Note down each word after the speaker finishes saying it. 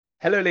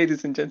Hello,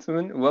 ladies and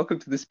gentlemen. Welcome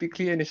to the Speak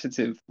Clear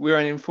Initiative. We're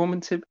an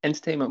informative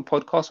entertainment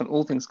podcast on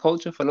all things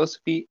culture,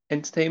 philosophy,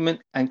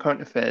 entertainment, and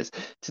current affairs.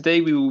 Today,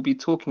 we will be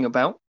talking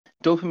about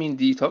dopamine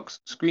detox,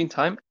 screen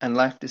time, and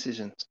life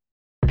decisions.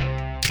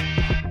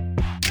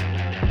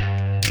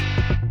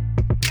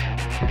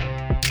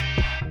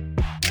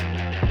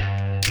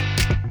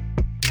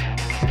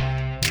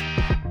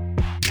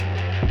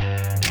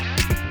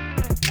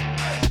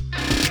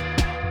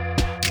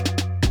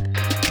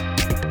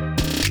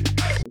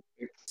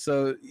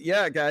 So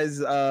yeah, guys,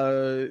 you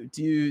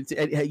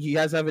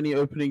guys have any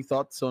opening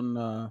thoughts on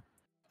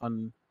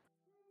on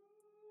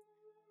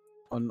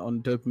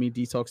dopamine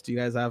detox? Do you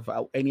guys have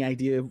any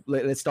idea?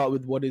 Let's start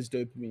with what is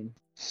dopamine.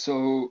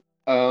 So,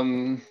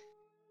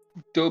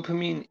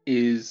 dopamine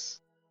is,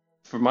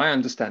 from my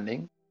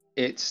understanding,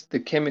 it's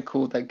the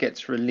chemical that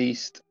gets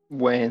released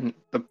when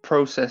the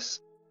process,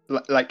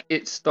 like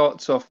it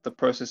starts off the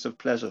process of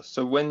pleasure.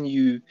 So when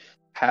you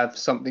have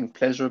something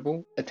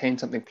pleasurable, attain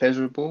something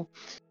pleasurable,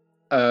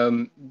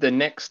 the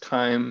next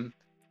time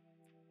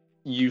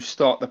you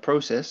start the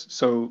process.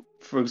 So,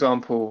 for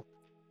example,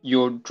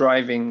 you're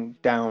driving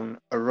down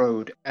a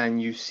road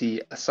and you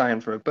see a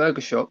sign for a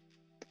burger shop,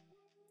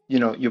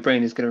 your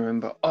brain is going to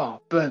remember,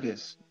 oh,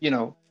 burgers,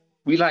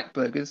 we like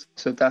burgers.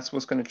 So that's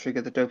what's going to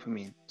trigger the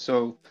dopamine.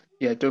 So,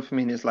 yeah,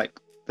 dopamine is like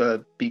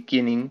the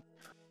beginning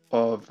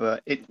of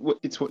it.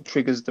 It's what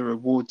triggers the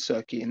reward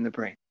circuit in the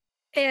brain.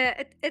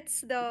 It's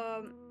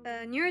the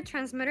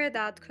neurotransmitter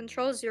that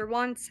controls your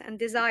wants and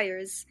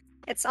desires.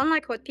 It's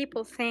unlike what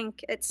people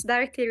think. It's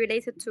directly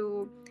related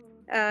to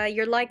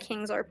your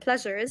likings or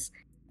pleasures.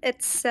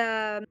 It's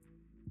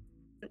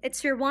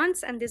your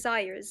wants and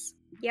desires.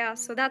 Yeah,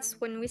 so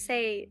that's when we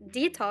say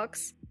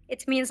detox.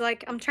 It means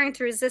like I'm trying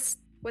to resist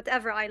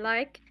whatever I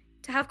like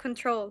to have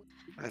control.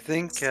 I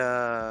think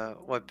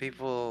what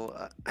people,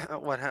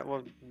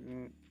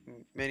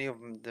 many of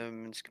the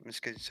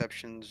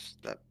misconceptions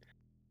that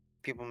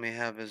people may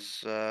have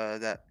is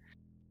that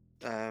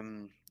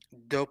um,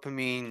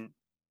 dopamine,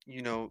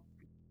 you know,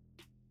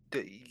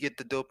 you get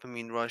the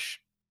dopamine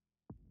rush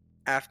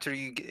after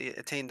you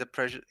attain the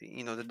pleasure,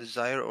 the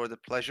desire or the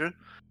pleasure,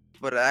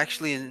 but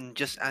actually in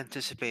just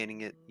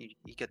anticipating it,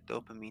 you get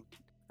dopamine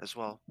as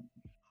well.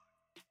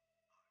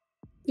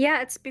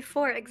 Yeah, it's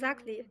before,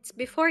 exactly. It's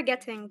before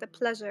getting the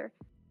pleasure.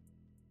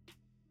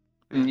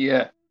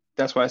 Yeah,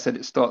 that's why I said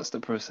it starts the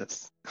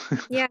process.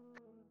 Yeah,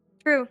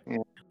 true. Yeah.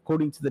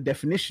 According to the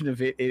definition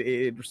of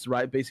it's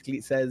right. Basically,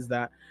 it says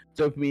that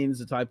dopamine is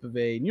a type of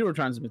a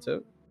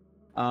neurotransmitter.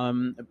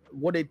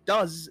 What it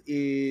does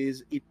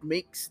is it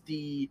makes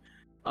the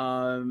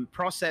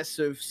process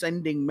of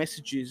sending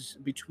messages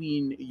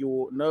between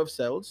your nerve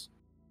cells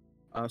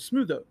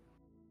smoother,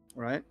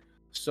 right?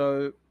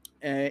 So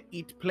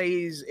it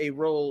plays a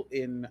role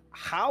in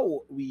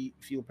how we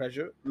feel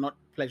pleasure, not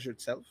pleasure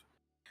itself.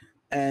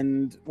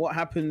 And what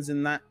happens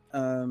in that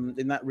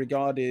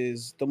regard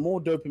is the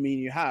more dopamine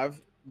you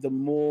have, the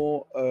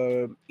more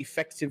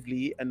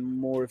effectively and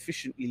more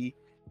efficiently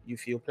you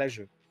feel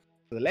pleasure.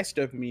 The less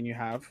dopamine you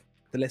have,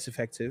 the less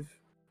effective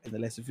and the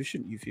less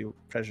efficient you feel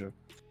pleasure.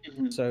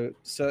 Mhm. So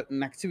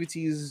certain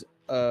activities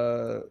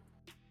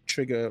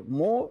trigger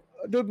more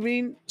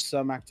dopamine,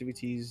 some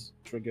activities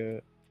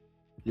trigger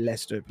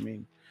less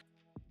dopamine.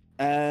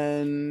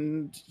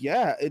 And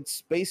yeah,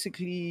 it's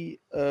basically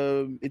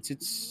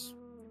it's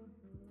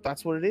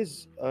that's what it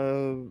is.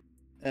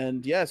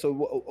 And yeah, so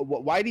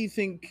why do you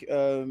think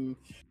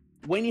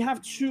when you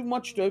have too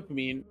much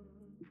dopamine,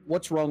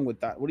 what's wrong with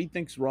that? What do you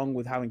think's wrong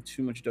with having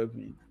too much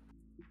dopamine?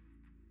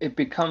 It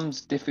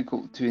becomes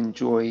difficult to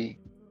enjoy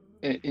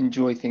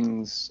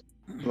things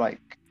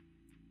like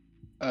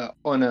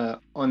on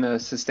a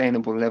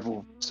sustainable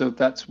level. So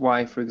that's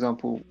why, for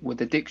example,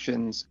 with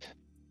addictions,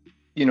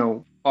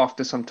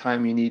 after some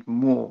time you need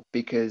more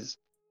because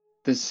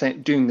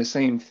doing the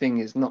same thing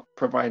is not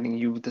providing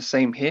you with the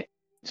same hit,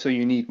 so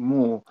you need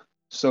more.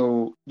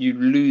 So you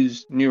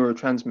lose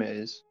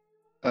neurotransmitters.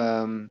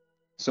 Um,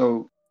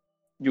 so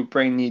your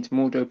brain needs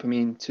more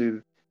dopamine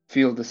to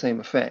feel the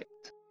same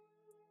effect.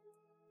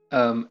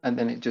 And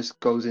then it just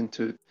goes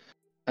into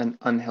an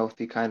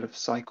unhealthy kind of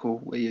cycle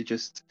where you're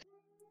just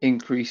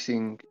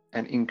increasing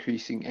and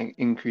increasing and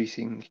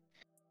increasing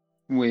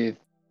with,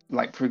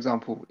 like, for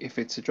example, if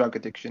it's a drug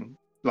addiction,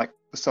 like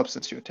the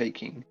substance you're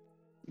taking,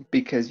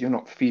 because you're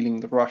not feeling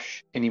the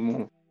rush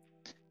anymore.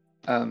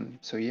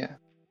 So yeah.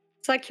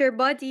 It's like your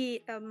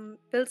body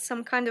builds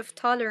some kind of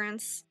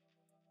tolerance.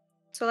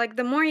 So like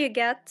the more you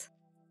get,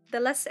 the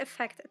less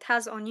effect it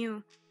has on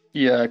you.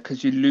 Yeah,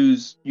 because you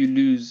lose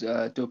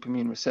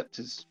dopamine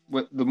receptors.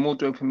 The more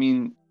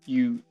dopamine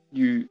you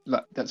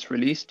like that's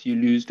released, you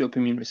lose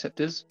dopamine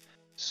receptors.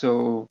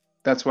 So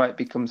that's why it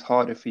becomes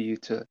harder for you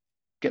to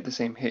get the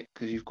same hit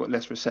because you've got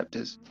less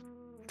receptors.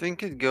 I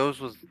think it goes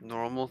with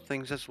normal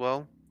things as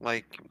well,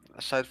 like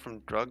aside from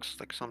drugs,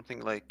 like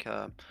something like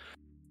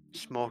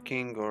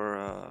smoking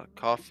or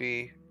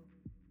coffee,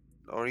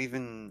 or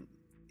even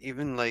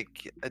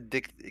like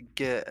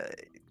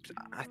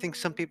I think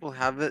some people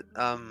have it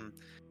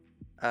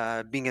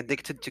being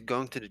addicted to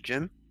going to the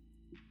gym.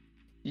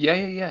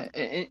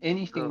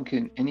 Anything So,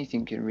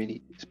 can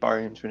really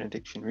spiral into an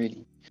addiction,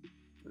 really.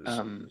 s-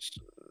 Um, s-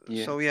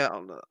 yeah. so yeah,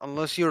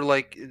 unless you're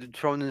like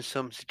thrown in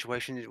some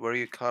situations where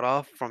you're cut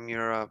off from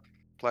your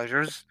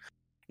pleasures,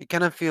 you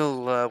kind of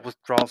feel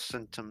withdrawal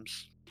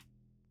symptoms,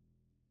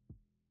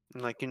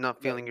 like you're not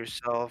That, feeling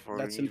yourself or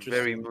that's you're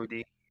very interesting.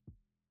 moody.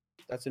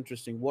 That's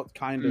interesting. What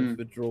kind of Mm.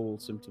 withdrawal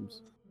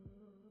symptoms?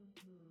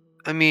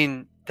 I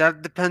mean,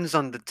 that depends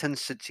on the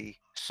intensity.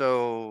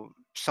 So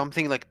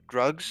something like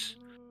drugs,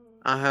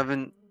 I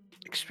haven't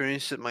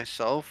experienced it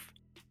myself,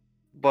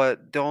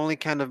 but the only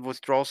kind of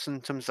withdrawal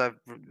symptoms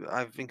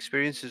I've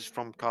experienced is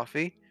from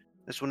coffee.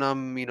 It's when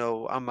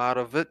I'm out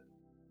of it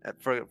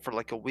for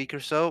like a week or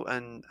so,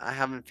 and I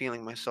haven't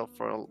feeling myself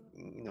for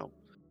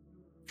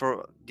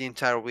the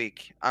entire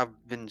week. I've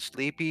been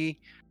sleepy,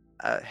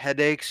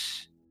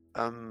 headaches,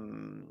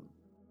 um,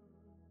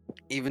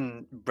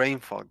 even brain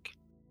fog.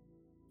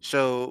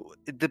 So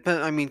it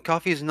depends. I mean,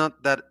 coffee is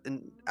not that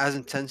as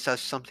intense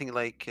as something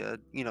like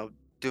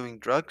doing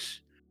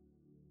drugs.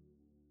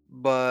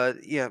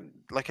 But yeah,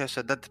 like I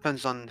said, that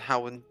depends on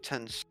how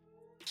intense,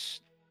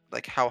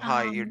 like how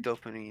high your Um,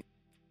 dopamine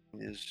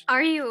is.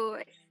 Are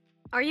you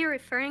are you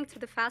referring to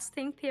the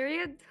fasting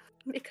period?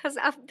 Because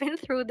I've been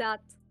through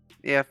that.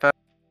 Yeah,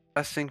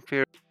 fasting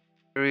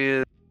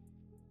period.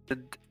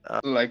 Uh,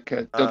 Like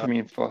uh,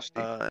 dopamine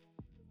fasting. uh,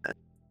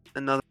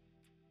 another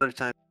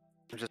time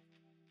as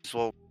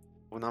well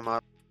when I'm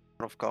out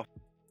of coffee,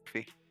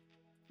 just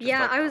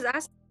Yeah, like I that. was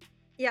ask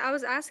yeah, I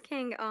was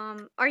asking,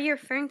 are you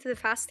referring to the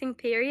fasting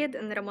period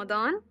in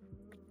Ramadan?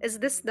 Is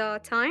this the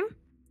time?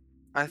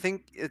 I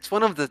think it's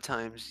one of the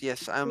times.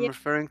 Yes, I'm Yeah.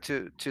 referring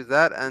to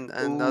that and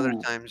other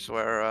Ooh. times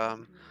where I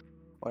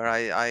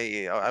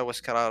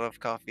was cut out of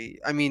coffee.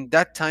 I mean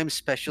that time,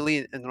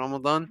 especially in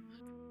Ramadan,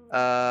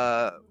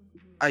 uh,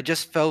 I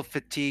just felt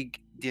fatigue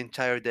the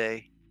entire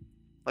day,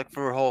 like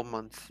for a whole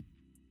month.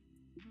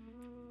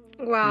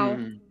 Wow.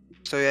 Mm.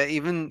 So yeah,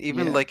 even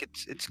Yeah. like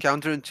it's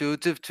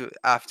counterintuitive to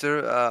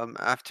after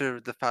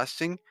the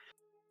fasting.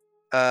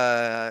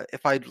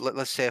 If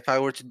let's say if I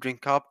were to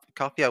drink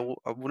coffee, I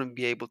wouldn't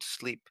be able to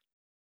sleep.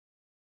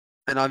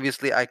 And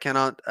obviously, I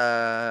cannot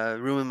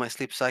ruin my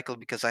sleep cycle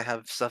because I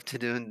have stuff to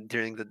do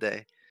during the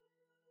day.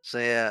 So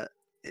yeah,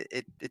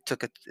 it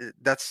took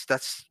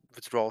that's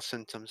withdrawal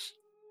symptoms.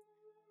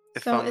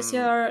 If so is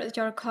I'm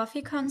your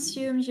coffee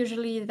consume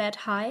usually that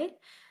high?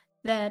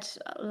 That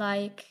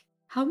like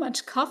how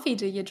much coffee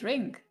do you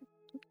drink?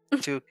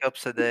 2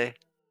 cups a day,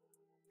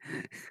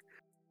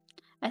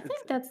 I it's,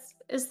 think that's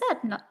is that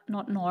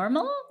not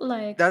normal?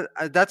 Like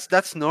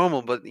that's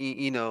normal, but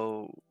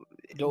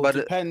Though but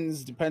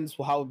depends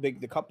how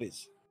big the cup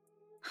is.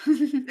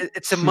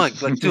 it's a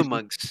mug, like 2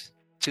 mugs,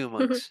 2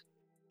 mugs.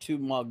 2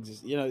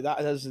 mugs. That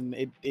doesn't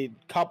it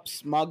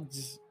cups,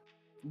 mugs,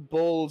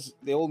 bowls.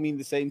 They all mean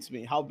the same to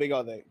me. How big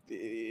are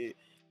they?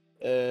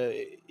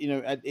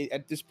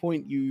 At this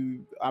point,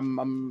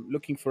 I'm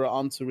looking for an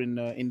answer in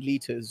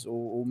liters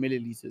or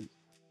milliliters.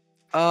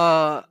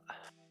 Uh,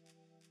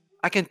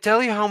 I can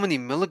tell you how many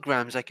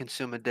milligrams I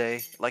consume a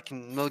day, like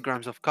in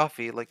milligrams of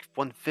coffee, like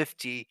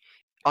 150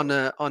 on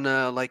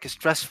a like a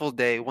stressful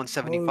day,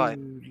 175.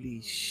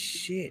 Holy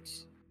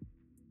shit!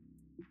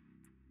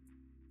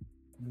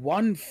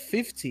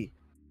 150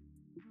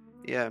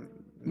 Yeah,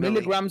 milli.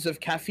 milligrams of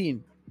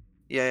caffeine.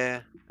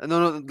 Yeah, yeah. No,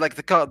 no, like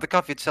the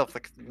coffee itself,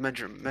 like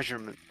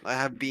measurement. I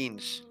have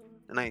beans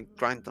and I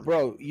grind them.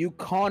 Bro, you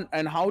can't.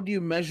 And how do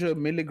you measure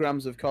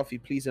milligrams of coffee?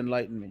 Please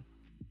enlighten me.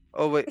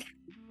 Oh wait.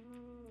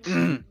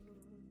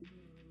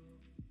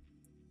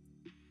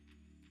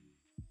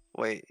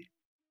 Wait.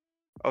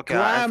 Okay,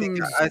 I think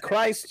Grams, I think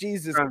Christ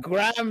Jesus, grams.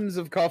 grams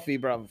of coffee,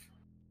 bruv.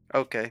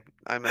 Okay,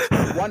 I messed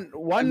up.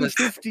 I One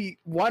messed up. fifty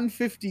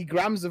 150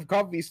 grams of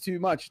coffee is too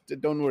much.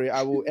 Don't worry,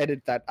 I will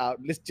edit that out.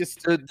 Let's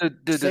just Dude,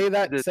 dude, say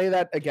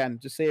that again.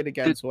 Just say it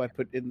again dude, so I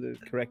put in the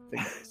correct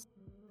thing.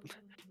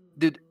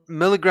 dude,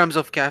 milligrams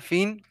of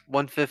caffeine,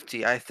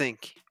 150, I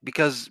think,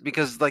 because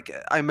like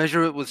I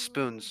measure it with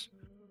spoons.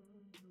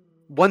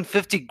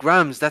 150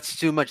 grams, that's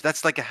too much.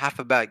 That's like a half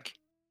a bag.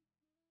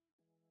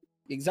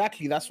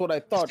 Exactly, that's what I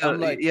thought. So I'm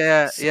like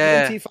yeah,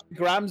 yeah. 75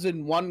 grams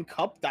in one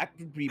cup. That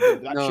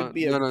No, should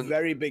be a no, no,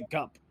 very big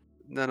cup.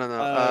 no, no,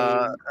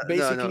 no. No,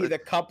 Basically no. the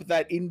cup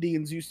that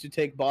Indians used to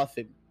take bath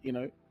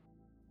in.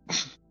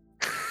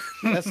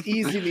 That's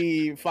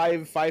easily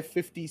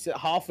 550,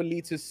 half a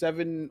liter,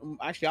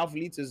 actually half a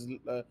liter is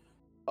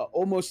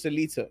almost a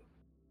liter.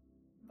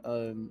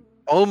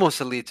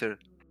 Almost a liter.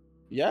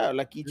 Yeah,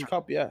 like each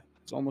cup, yeah,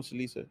 it's almost a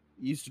liter.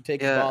 You used to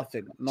take a Yeah. bath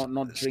in,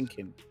 not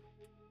drinking.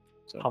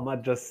 So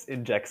Hamad just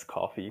injects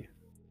coffee,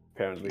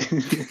 apparently.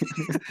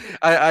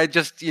 I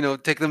just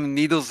take them in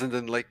needles and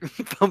then like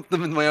pump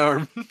them in my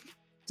arm.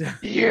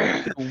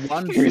 Yeah.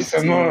 Give me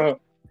some 150. more.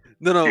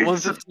 No, Give me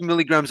 150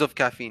 milligrams of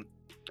caffeine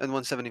and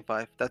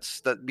 175.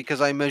 That's that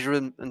because I measure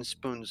it in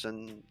spoons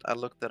and I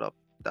looked it up.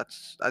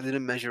 I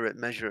didn't measure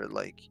it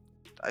like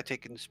I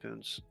take it in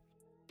spoons.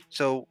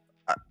 So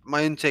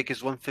my intake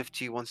is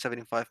 150,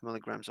 175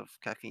 milligrams of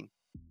caffeine.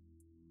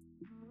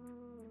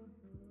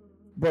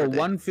 Bro, per day.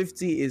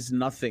 150 is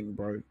nothing,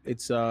 bro.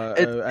 It's I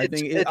It's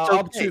think it's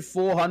up okay. to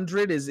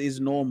 400 is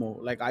normal.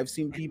 Like I've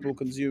seen people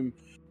consume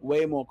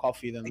way more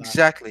coffee than that.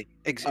 Exactly.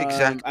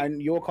 Exactly.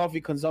 And your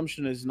coffee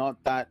consumption is not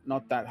that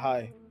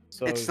high.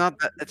 So It's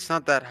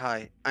not that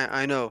high.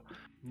 I know,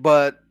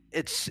 but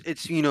it's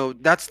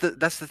that's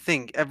the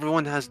thing.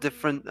 Everyone has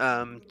different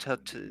Like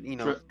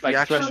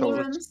reactions, thresholds.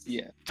 Tolerance.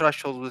 Yeah.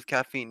 thresholds with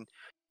caffeine.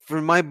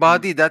 For my Mm.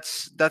 body,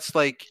 that's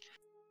like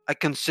a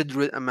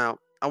considerate amount.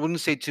 I wouldn't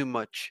say too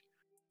much,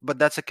 but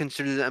that's a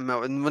considerate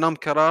amount. And when I'm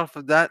cut off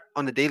of that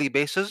on a daily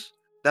basis,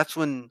 that's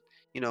when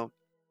you know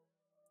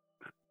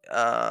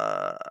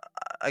uh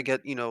I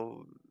get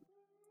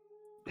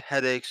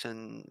headaches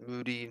and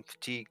moody and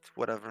fatigued,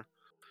 whatever.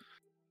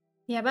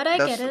 Yeah, but I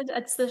get That's it.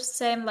 It's the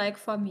same like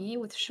for me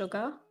with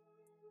sugar.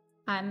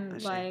 I I'm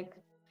see. like,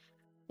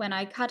 when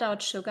I cut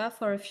out sugar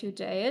for a few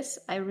days,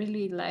 I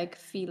really like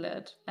feel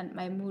it, and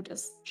my mood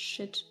is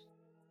shit,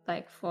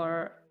 like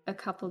for a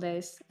couple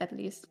days at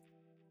least.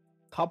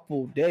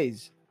 couple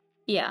days.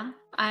 Yeah,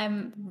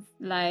 I'm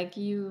like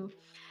you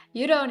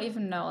don't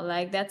even know.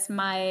 Like that's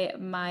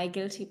my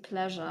guilty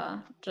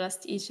pleasure,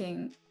 just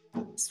eating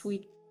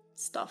sweet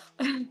stuff.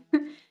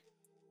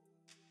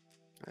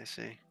 I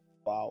see.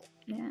 Wow.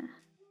 Yeah.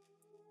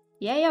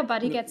 Yeah, your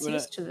body When, gets when I,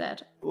 used to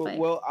that. well, Like,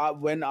 well,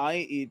 when I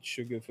eat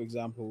sugar, for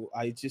example,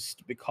 I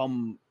just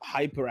become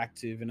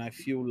hyperactive, and I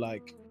feel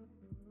like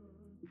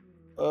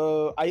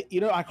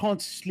I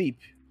can't sleep.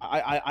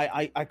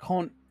 I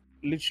can't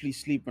literally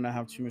sleep when I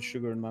have too much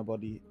sugar in my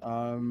body.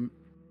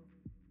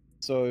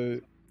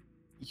 So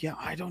yeah,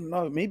 I don't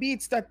know. Maybe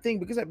it's that thing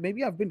because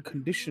maybe I've been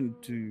conditioned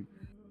to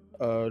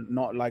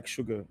not like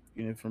sugar,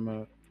 from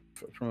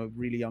a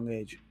really young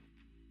age.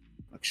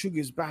 Like sugar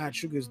is bad,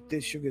 sugar is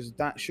this, sugar is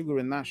that, sugar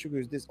and that, sugar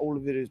is this, all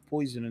of it is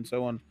poison and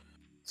so on.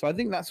 So I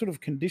think that sort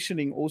of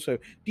conditioning also.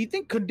 Do you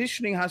think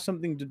conditioning has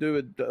something to do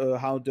with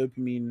how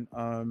dopamine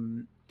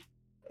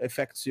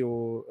affects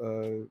your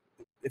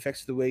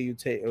affects the way you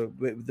take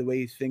the way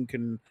you think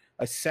and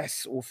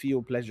assess or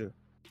feel pleasure?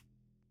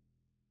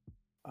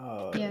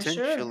 yeah, sure.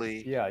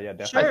 Potentially. Yeah, I Sure,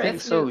 definitely. think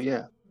if you so,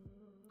 yeah.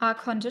 are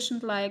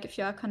conditioned, like if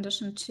you are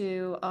conditioned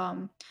to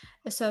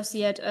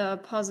associate a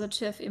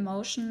positive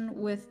emotion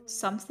with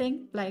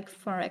something, like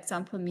for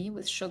example me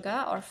with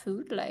sugar or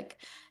food, like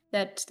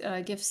that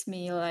gives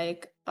me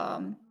like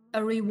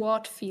a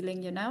reward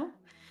feeling,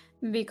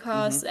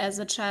 because as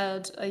a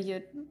child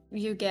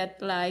you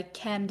get like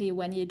candy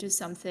when you do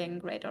something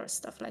great or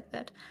stuff like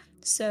that.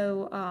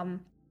 So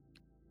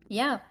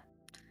yeah,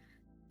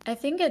 I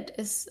think it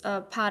is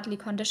partly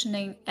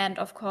conditioning, and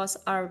of course,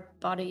 our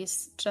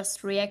bodies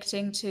just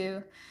reacting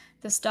to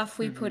the stuff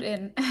we put Hmm.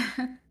 in.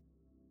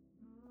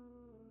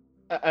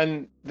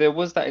 And there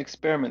was that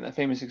experiment, that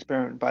famous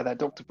experiment by that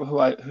doctor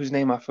whose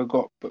name I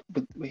forgot, but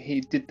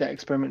he did that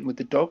experiment with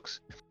the dogs,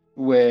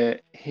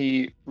 where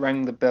he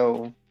rang the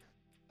bell,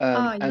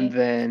 Oh, and yeah.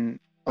 then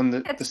on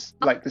It's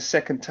like the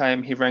second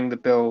time he rang the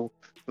bell,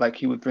 like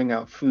he would bring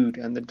out food,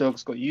 and the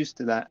dogs got used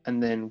to that.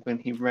 And then when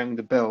he rang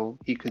the bell,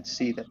 he could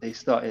see that they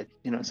started,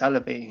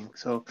 salivating.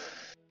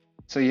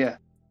 So yeah,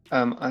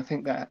 I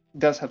think that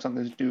does have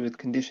something to do with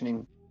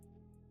conditioning.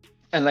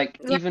 And like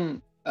like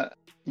even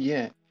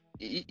yeah,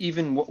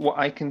 even what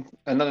I can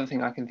another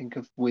thing I can think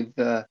of with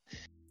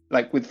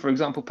like with, for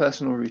example,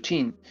 personal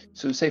routine.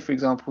 So say for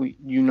example,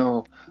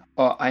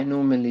 I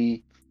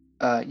normally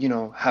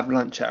have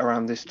lunch at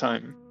around this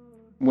time.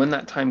 When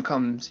that time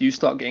comes, you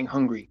start getting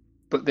hungry,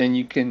 but then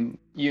you can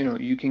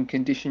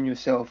condition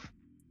yourself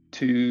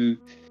to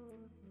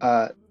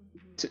uh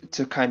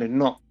to kind of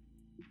not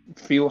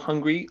feel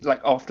hungry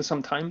like after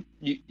some time.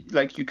 You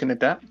can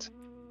adapt.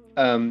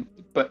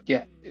 But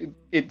yeah,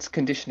 it's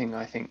conditioning,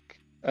 I think.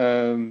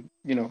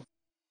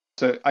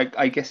 So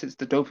I guess it's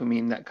the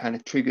dopamine that kind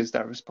of triggers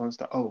that response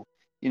that, oh,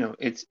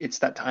 it's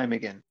that time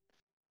again.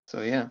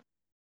 So yeah.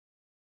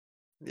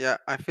 Yeah,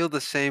 I feel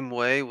the same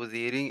way with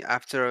eating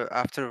after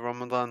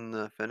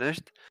Ramadan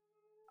finished.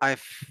 I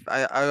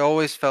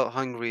always felt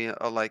hungry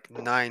at like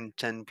 9,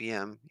 10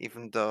 p.m.,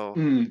 even though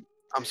Mm.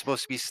 I'm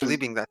supposed to be There's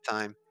sleeping that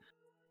time.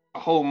 a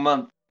whole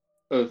month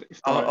of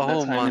iftar A at that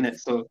whole time in month. it.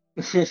 So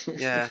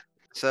Yeah.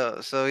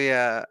 So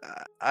yeah,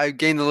 I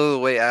gained a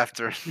little weight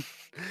after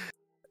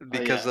oh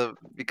because yeah.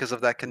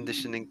 of that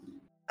conditioning.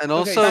 And Okay,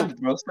 also, Standard,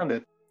 bro,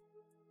 standard.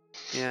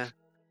 yeah.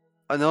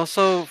 And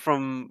also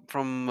from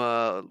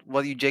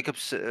what Jacob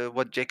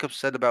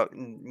said about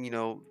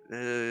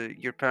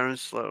your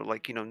parents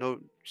like no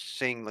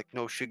saying like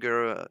no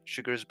sugar,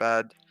 sugar is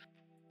bad.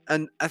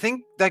 And I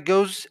think that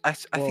goes. I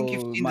think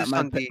you've well, seen this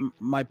on the.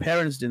 my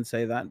parents didn't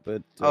say that,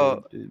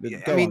 Oh, yeah,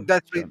 but I go mean on.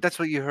 Go on. that's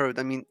what you heard.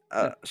 I mean,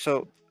 Yeah.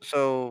 so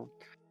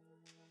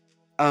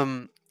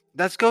um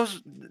that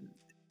goes.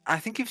 I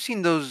think you've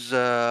seen those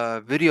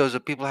videos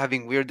of people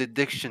having weird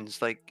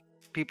addictions, like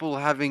people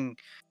having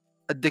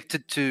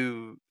addicted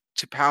to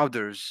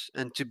powders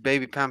and to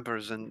baby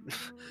pampers and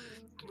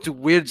to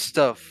weird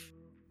stuff,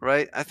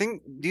 right? I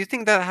think. Do you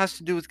think that has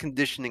to do with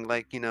conditioning?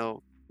 Like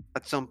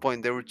at some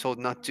point they were told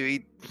not to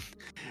eat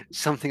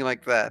something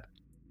like that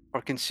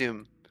or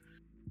consume.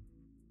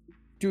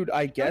 Dude,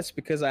 I guess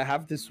because I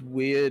have this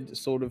weird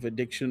sort of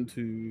addiction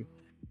to,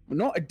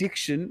 not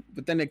addiction,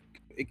 but then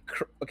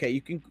okay,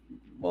 you can,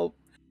 well,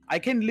 I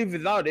can live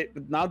without it,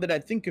 but now that I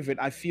think of it,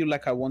 I feel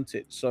like I want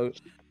it. So,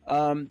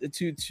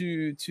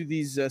 to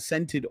these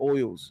scented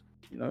oils,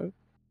 you know,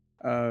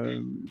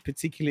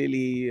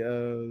 particularly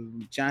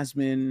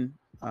jasmine,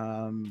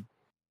 and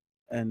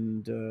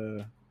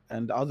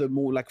other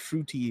more like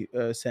fruity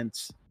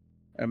scents,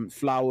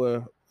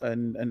 flower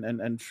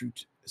and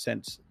fruit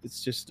scents.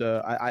 It's just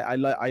I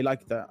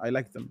like that. I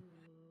like them,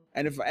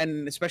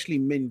 and especially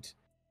mint.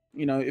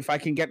 You know, if I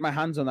can get my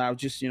hands on that, I'll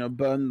just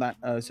burn that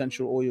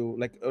essential oil,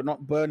 like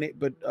not burn it,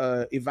 but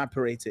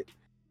evaporate it,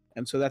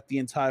 and so that the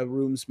entire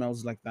room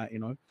smells like that. You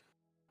know,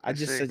 I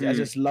see. I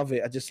just love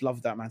it. I just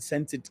love that, man.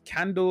 Scented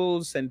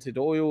candles, scented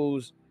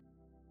oils.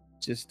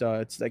 Just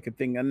it's like a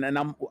thing, and I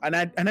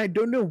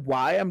don't know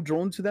why I'm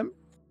drawn to them,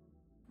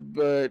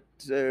 but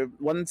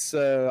once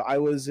I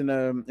was in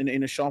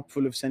a shop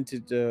full of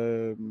scented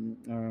oils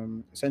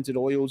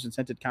and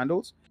scented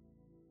candles,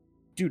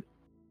 dude.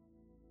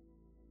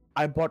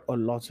 I bought a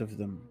lot of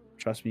them.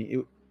 Trust me,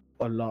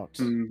 a lot,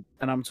 and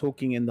I'm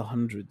talking in the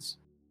hundreds.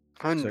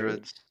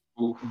 Hundreds.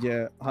 Oof.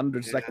 Yeah,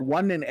 hundreds, Yeah. like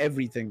one in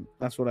everything.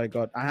 That's what I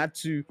got. I had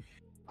to.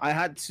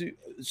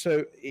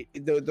 So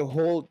the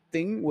whole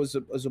thing was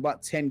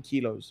about 10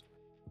 kilos.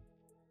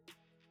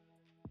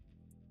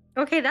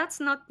 Okay, that's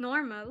not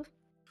normal.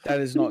 That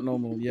is not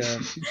normal.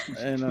 Yeah,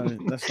 no,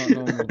 that's not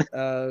normal.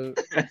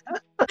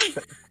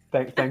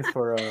 Thanks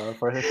for saying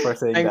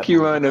Thank that.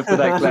 you, Mona. Anna, for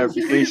that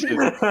clarification.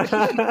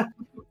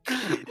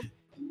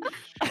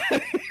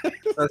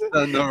 That's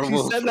not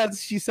normal.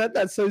 She said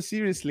that so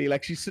seriously.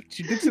 Like she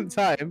took some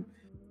time.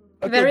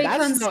 Okay, Very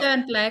that's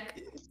concerned, not,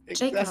 like,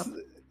 Jacob.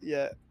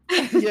 Yeah,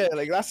 yeah,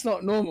 like that's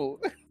not normal.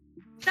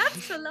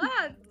 That's a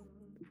lot.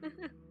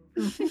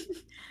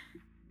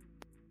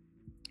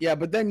 Yeah,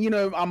 but then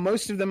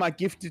most of them are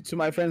gifted to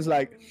my friends.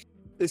 Like,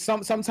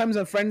 sometimes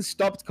my friends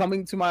stopped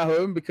coming to my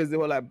home because they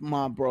were like,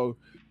 "Ma, bro,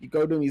 you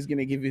go to him, he's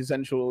gonna give you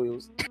essential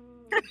oils."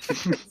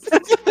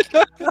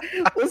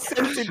 Or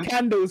scented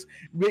candles.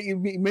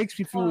 It makes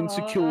me feel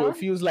insecure. It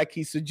feels like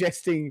he's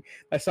suggesting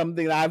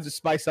something that I have to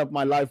spice up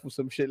my life or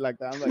some shit like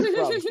that. I'm like,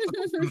 bro,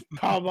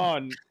 come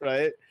on,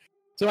 right?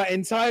 So my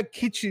entire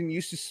kitchen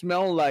used to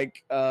smell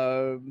like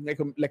a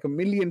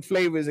million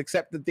flavors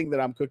except the thing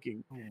that I'm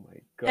cooking. Oh my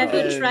god. Have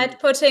you tried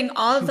putting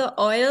all the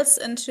oils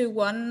into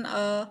one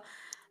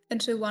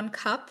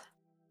cup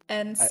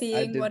and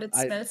seeing what it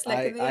smells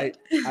like in the end?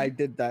 I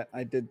did that.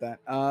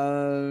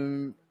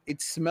 It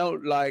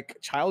smelled like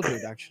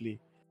childhood, actually.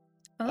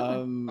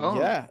 Oh.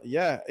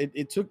 Yeah.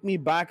 It took me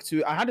back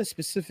to. I had a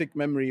specific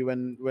memory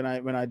when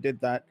I did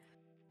that.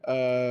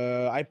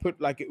 I put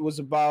it was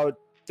about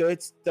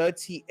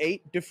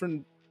 38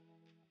 different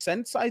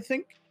scents, I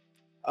think,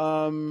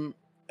 and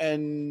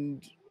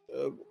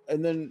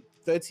then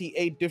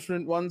 38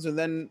 different ones, and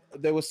then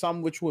there were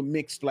some which were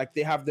mixed, like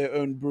they have their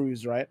own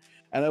brews, right?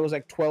 And there was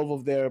like 12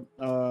 of their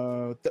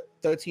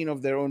 13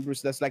 of their own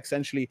brews. That's like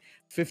essentially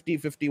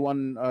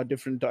 51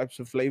 different types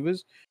of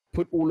flavors.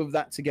 Put all of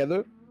that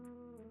together,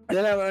 and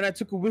then when I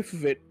took a whiff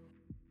of it,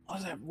 I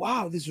was like,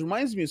 wow, this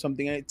reminds me of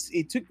something. And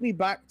it took me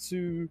back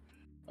to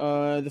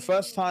the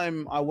first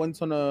time I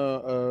went on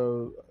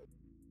a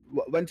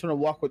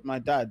walk with my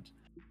dad,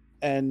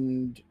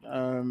 and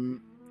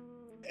then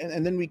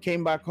we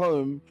came back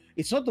home.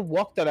 It's not the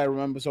walk that I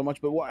remember so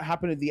much, but what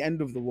happened at the end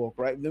of the walk,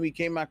 right? Then we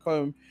came back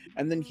home,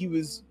 and then he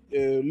was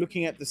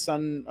looking at the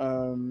sun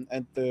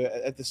at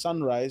the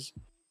sunrise.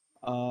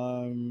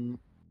 Was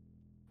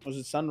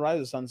it sunrise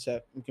or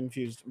sunset? I'm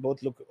confused.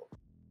 Both look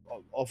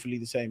awfully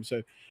the same.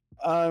 So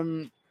I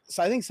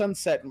think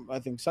sunset.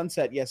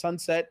 Yeah,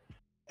 sunset.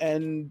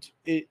 And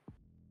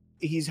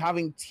he's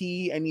having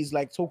tea, and he's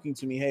like talking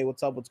to me. Hey,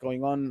 what's up? What's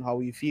going on? How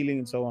are you feeling?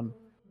 And so on.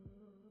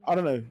 I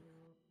don't know.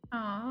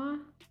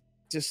 Aww.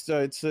 Just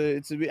it's a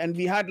bit, and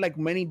we had like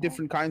many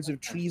different kinds of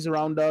trees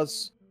around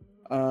us.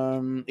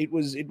 It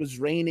was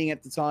raining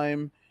at the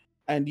time,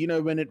 and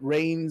when it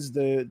rains,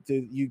 the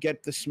you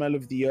get the smell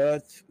of the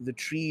earth, the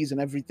trees,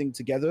 and everything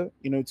together.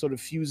 It sort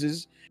of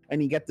fuses,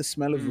 and you get the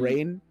smell of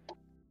rain.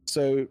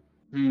 So,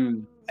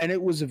 and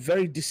it was a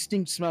very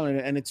distinct smell,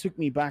 and it took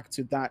me back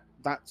to that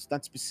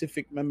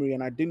specific memory,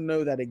 and I didn't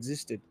know that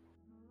existed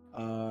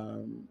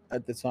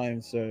at the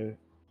time. So,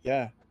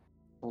 yeah.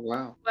 Oh,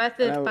 wow. Worth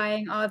it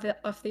buying all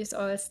of these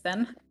oils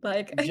then?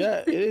 Like,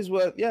 yeah, it is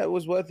worth. Yeah, it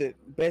was worth it.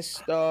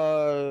 Best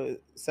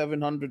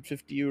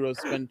 750 euros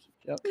spent.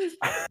 Yep.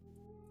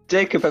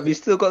 Jacob, have you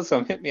still got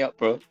some? Hit me up,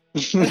 bro.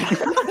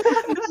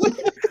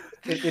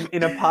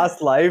 In a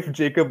past life,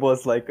 Jacob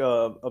was like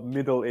a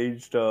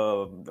middle-aged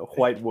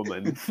white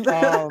woman.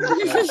 Oh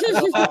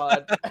my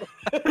god.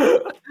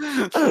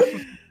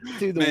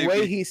 Dude,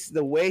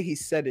 the way he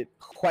said it,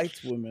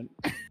 white woman.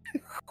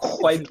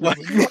 White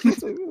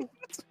woman.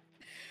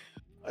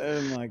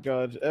 Oh my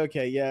god.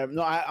 Okay, yeah.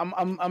 No,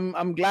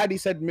 I'm glad he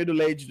said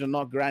middle-aged and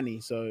not granny.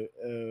 So,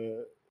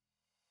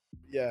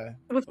 yeah.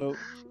 Well,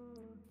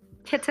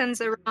 Kittens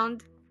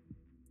around.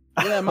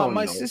 yeah,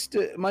 my no.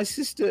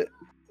 sister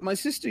my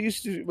sister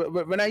used to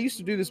when I used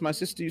to do this. My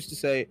sister used to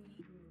say,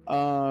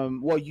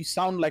 "Well, you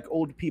sound like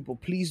old people.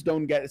 Please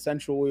don't get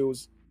essential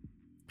oils,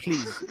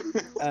 please."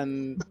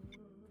 And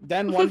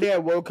then one day I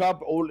woke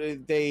up, all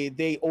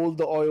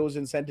the oils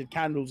and scented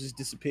candles just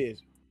disappeared.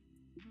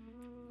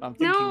 I'm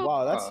thinking, No,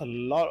 wow, that's a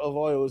lot of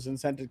oils and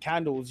scented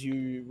candles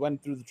you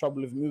went through the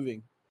trouble of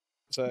moving.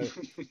 So,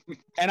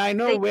 and I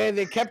know they where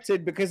they kept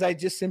it because I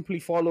just simply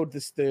followed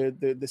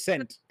the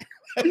scent.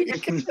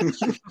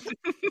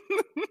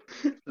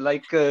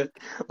 like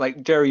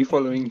Jerry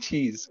following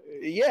cheese.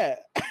 Yeah,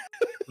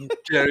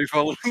 Jerry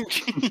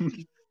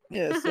following.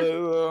 yeah.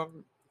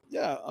 So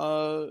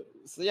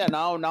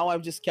now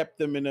I've just kept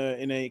them in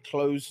a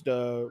closed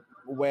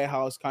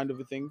warehouse kind of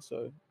a thing.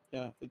 So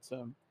yeah, it's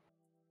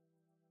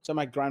at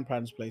my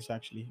grandparents' place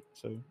actually.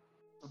 So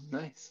Oh,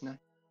 nice.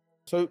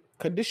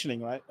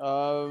 conditioning, right?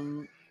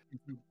 Mhm.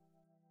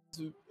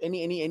 So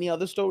any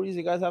other stories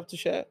you guys have to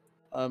share?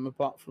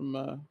 Apart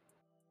from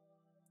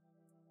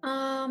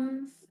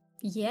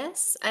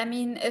Yes. I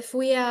mean, if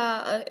we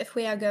are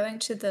going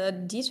to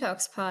the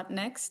detox part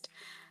next,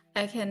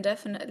 I can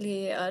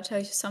definitely tell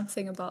you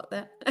something about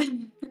that.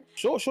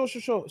 sure.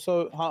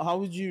 So how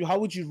would you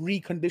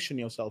recondition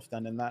yourself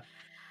then in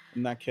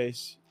that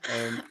case?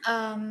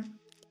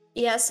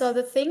 Yeah, so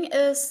the thing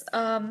is,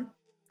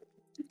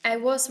 I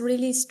was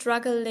really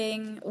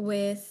struggling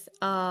with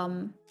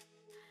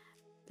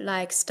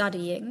like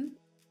studying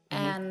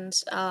Mhm.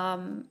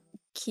 and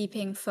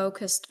keeping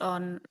focused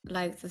on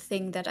like the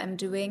thing that I'm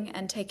doing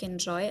and taking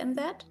joy in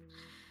that.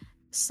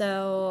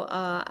 So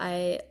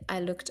I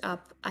looked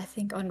up, I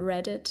think on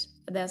Reddit,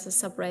 there's a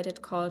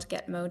subreddit called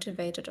Get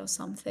Motivated or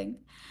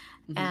something.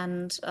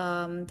 And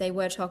they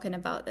were talking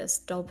about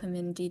this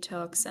dopamine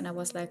detox, and I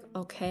was like,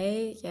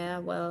 okay, yeah,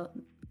 well,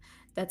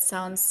 that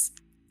sounds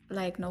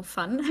like no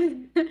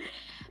fun.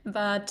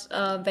 But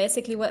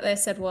basically, what they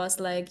said was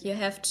like, you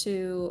have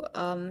to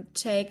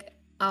take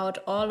out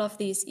all of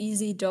these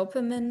easy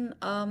dopamine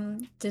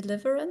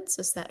deliverance.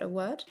 Is that a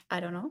word? I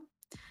don't know.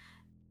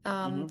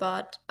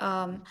 But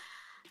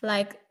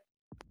like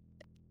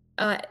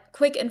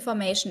quick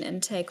information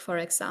intake, for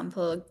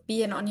example,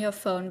 being on your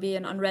phone,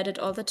 being on Reddit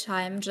all the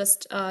time,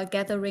 just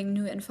gathering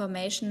new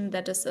information,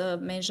 that is a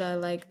major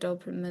like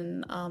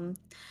dopamine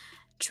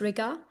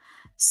trigger.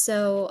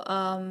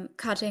 So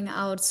cutting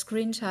out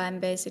screen time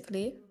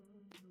basically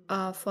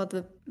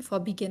for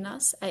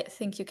beginners. I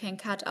think you can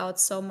cut out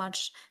so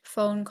much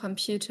phone,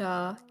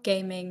 computer,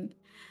 gaming,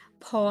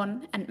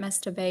 porn, and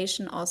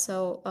masturbation.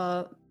 Also,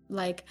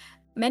 like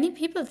many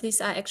people,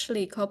 these are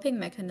actually coping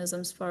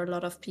mechanisms for a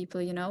lot of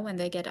people. You know, when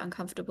they get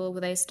uncomfortable,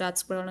 they start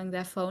scrolling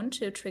their phone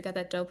to trigger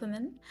that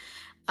dopamine.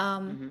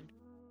 Mhm.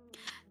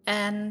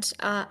 And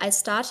I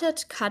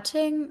started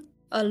cutting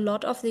a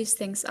lot of these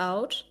things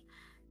out.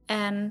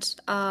 And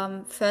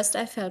first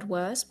I felt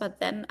worse, but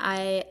then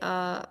I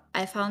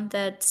found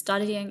that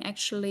studying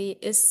actually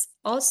is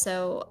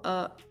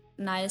also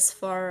nice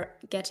for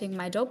getting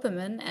my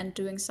dopamine and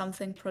doing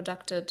something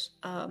productive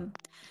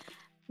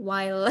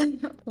while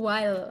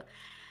while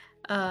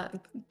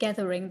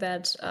gathering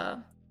that.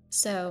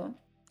 So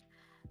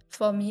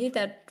for me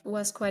that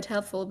was quite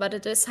helpful, but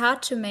it is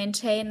hard to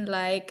maintain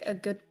like a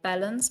good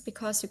balance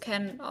because you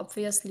can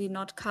obviously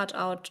not cut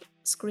out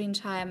screen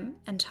time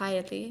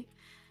entirely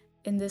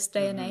in this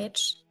day and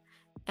age.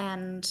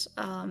 And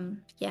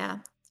yeah,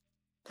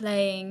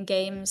 playing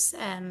games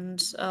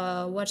and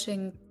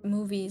watching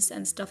movies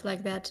and stuff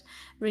like that,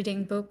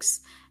 reading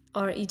books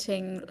or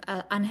eating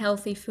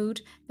unhealthy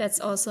food, that's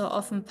also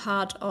often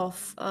part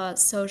of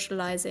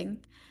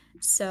socializing.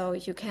 So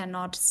you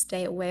cannot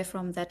stay away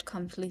from that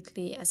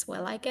completely as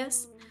well, I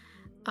guess.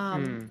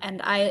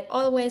 And I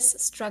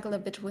always struggle a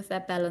bit with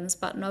that balance,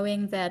 but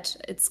knowing that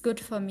it's good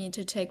for me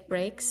to take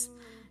breaks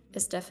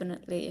is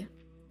definitely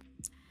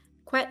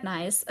quite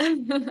nice.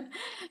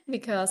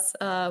 Because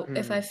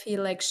if I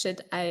feel like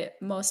shit, I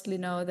mostly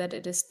know that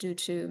it is due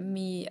to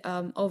me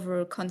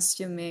over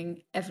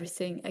consuming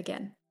everything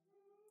again.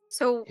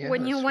 so Yeah,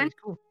 that's really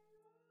cool.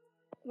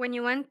 when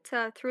you went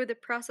through the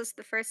process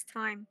the first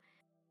time,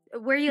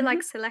 were you Mhm.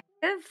 like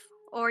selective,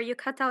 or you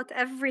cut out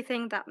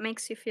everything that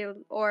makes you feel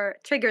or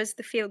triggers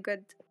the feel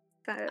good?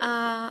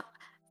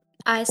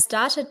 I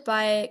started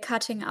by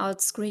cutting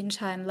out screen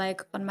time,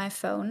 like on my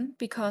phone,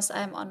 because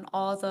I'm on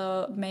all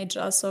the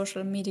major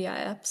social media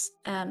apps,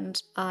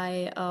 and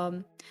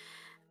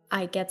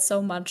I get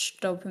so much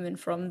dopamine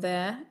from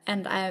there.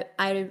 And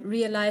I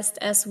realized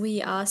as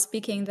we are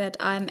speaking that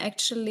I'm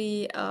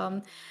actually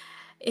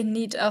in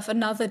need of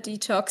another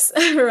detox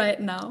right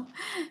now,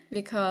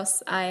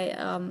 because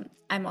I'm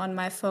on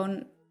my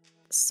phone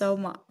so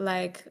much,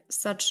 like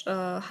such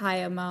a high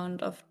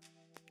amount of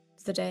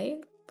the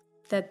day.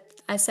 That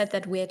I said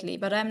that weirdly,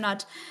 but I'm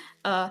not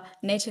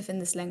native in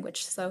this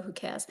language, so who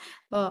cares?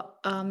 But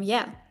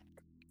yeah,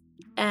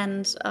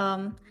 and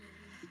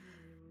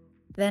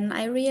then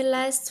I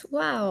realized,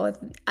 wow,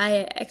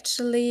 I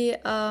actually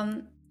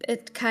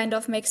it kind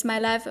of makes my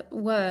life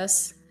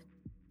worse.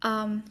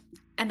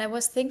 And I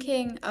was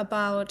thinking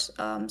about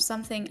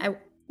something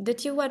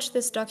did you watch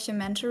this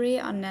documentary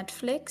on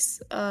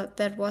Netflix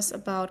that was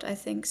about, I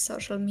think,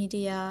 social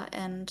media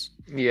and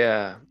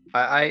Yeah,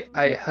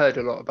 I heard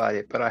a lot about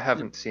it, but I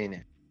haven't seen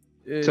it.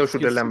 Social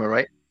It's Dilemma,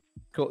 right?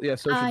 cool. Yeah,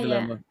 social yeah.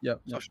 dilemma. Yeah.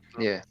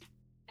 Yeah.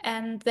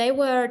 And they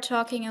were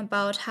talking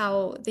about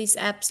how these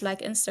apps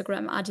like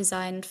Instagram are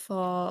designed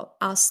for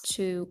us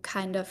to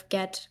kind of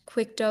get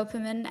quick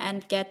dopamine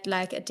and get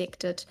like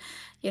addicted.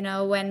 You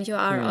know, when you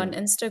are on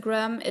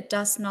Instagram, it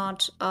does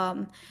not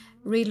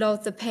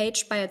reload the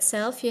page by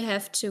itself. You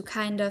have to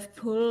kind of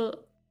pull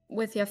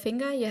with your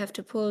finger, you have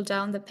to pull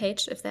down the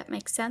page, if that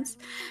makes sense.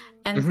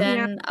 And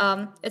then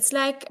it's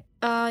like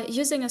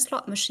using a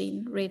slot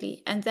machine,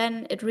 really. And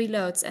then it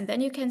reloads. And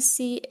then you can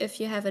see if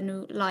you have a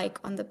new like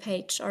on the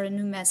page or a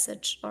new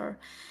message or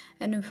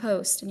a new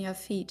post in your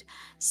feed.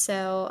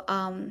 So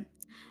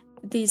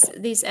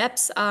these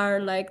apps are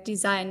like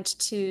designed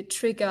to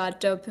trigger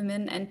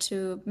dopamine and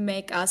to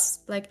make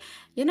us like,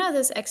 you know,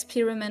 this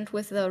experiment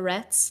with the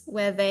rats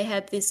where they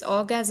had this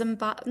orgasm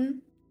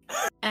button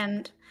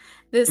and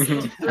this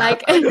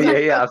like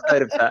Yeah, I've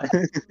heard of that.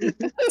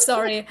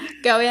 sorry,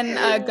 go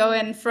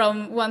in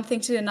from one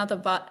thing to another,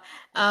 but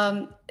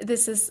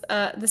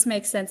this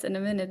makes sense in a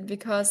minute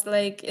because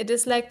like it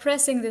is like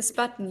pressing this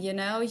button, you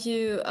know,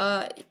 you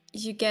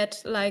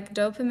get like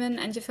dopamine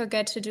and you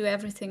forget to do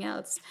everything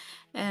else,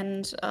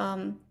 and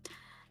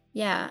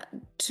yeah,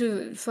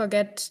 to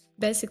forget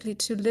basically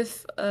to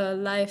live a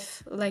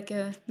life like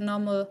a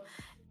normal,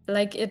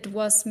 like it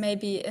was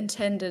maybe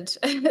intended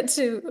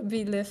to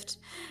be lived,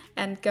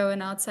 and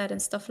going outside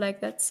and stuff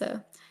like that. So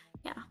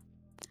yeah,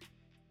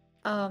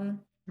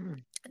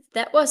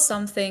 that was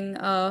something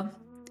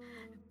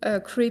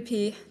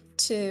creepy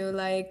to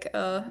like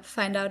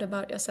find out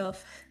about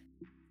yourself.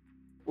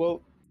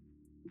 Well,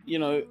 you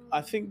know,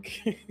 I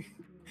think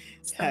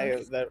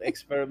So that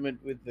experiment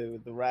with the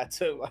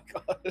rats. Oh my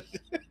god.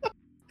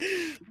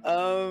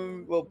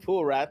 Well,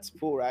 poor rats.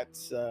 But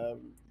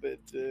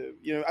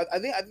you know, I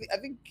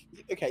think.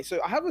 Okay, so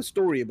I have a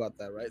story about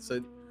that, right?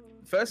 So,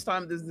 first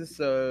time there's this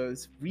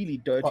really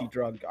dirty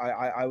drug.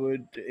 I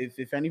would,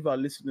 if any of our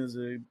listeners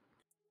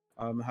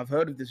have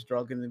heard of this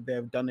drug and if they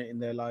have done it in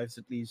their lives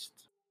at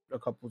least a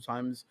couple of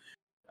times,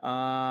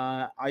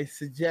 I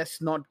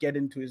suggest not get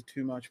into it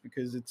too much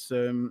because it's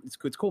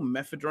called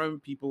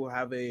mephedrone. People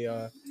have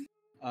the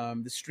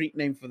street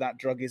name for that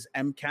drug is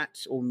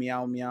MCAT or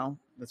meow meow.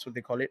 That's what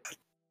they call it.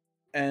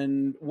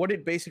 And what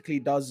it basically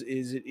does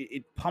is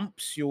it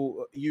pumps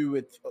you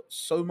with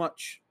so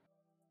much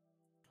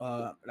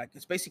like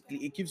it's basically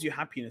it gives you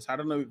happiness. I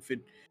don't know if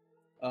it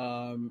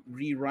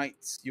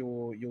rewrites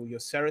your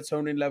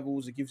serotonin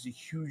levels. It gives you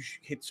huge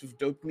hits of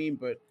dopamine,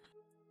 but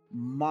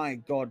my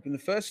god, when the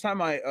first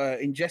time I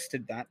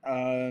ingested that,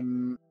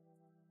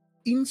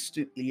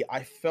 instantly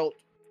I felt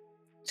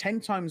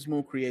 10 times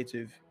more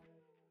creative,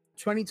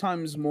 20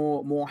 times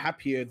more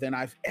happier than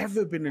I've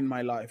ever been in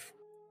my life.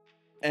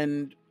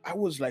 And I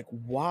was like,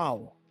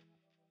 wow.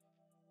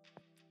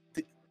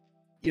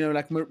 You know,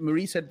 like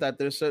Marie said, that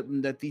there's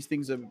certain that these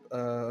things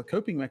are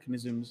coping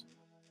mechanisms,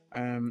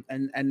 and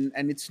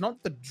it's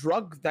not the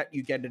drug that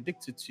you get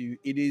addicted to.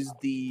 It is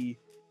the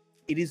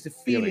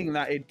feeling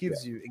that it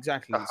gives you.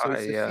 Exactly. So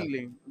it's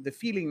the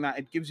feeling that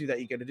it gives you that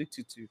you get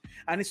addicted to.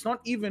 And it's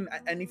not even,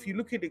 and if you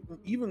look at it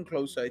even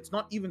closer, it's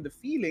not even the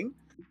feeling,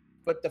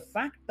 but the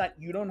fact that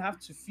you don't have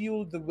to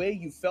feel the way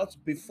you felt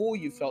before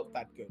you felt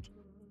that good.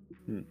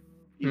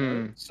 You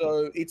know,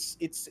 so it's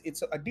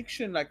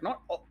addiction. Like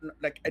not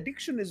like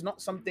addiction is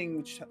not something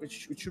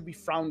which should be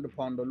frowned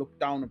upon or looked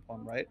down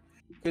upon, right?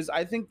 Because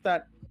I think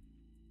that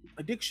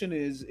addiction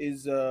is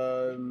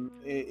there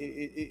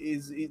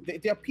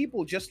are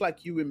people just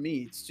like you and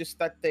me. It's just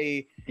that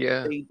they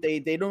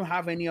don't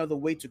have any other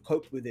way to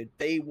cope with it.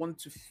 They want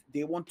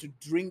to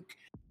drink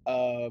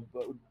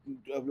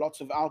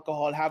lots of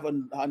alcohol, have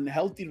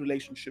unhealthy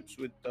relationships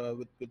with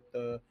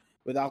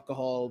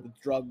alcohol, with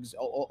drugs,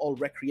 all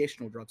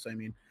recreational drugs. I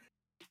mean,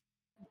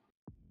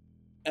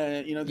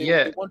 you know,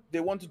 they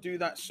want to do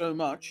that so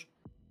much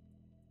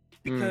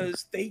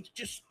because they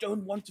just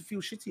don't want to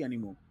feel shitty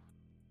anymore.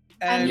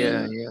 And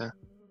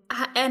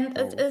and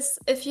it is,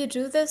 if you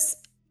do this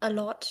a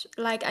lot,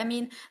 like I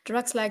mean,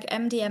 drugs like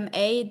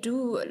MDMA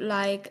do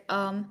like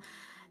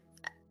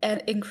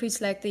increase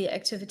like the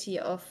activity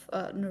of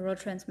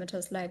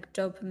neurotransmitters like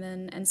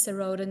dopamine and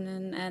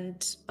serotonin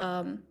and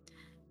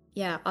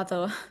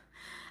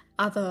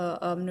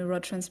other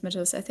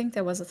neurotransmitters. I think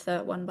there was a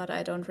third one, but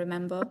I don't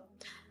remember.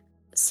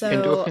 So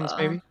endorphins,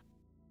 maybe.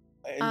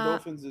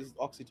 Endorphins is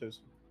oxytocin.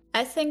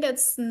 I think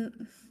it's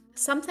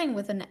something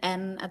with an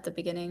N at the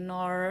beginning,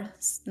 nor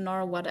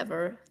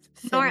whatever.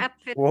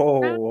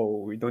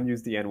 Whoa, we don't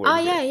use the N word. Oh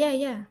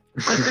yeah.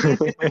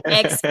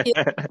 Excuse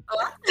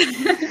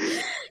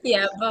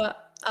yeah,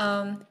 but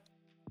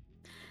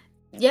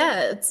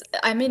yeah, it's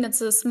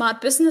a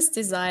smart business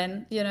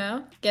design, you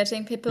know,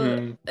 getting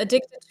people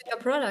addicted to your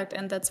product,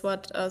 and that's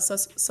what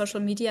social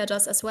media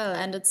does as well.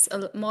 And it's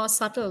more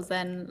subtle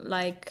than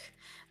like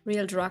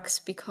real drugs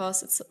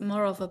because it's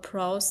more of a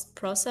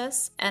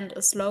process and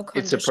a slow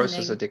conditioning. It's a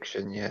process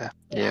addiction, yeah.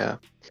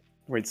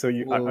 Wait, so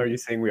are Well- you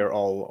saying we are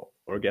all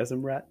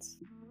orgasm rats?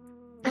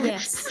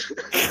 Yes.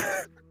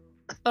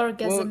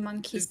 Orgasm Well,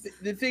 monkeys.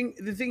 the thing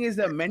is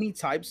there are many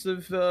types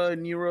of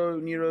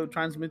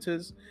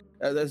neurotransmitters.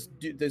 There's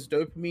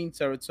dopamine,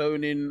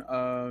 serotonin,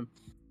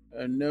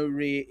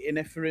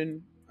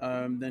 norepinephrine.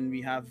 Then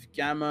we have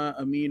gamma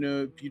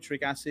amino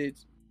butyric acid,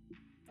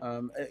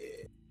 um,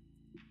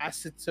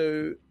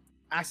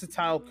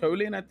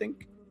 acetylcholine, I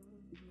think.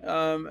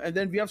 And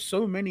then we have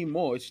so many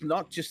more. It's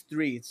not just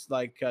three. It's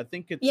like I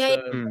think it's Yeah,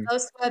 Mm.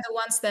 those were the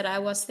ones that I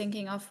was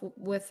thinking of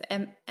with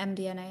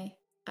MDMA.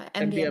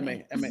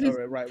 MDMA. MDMA.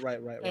 All right, right.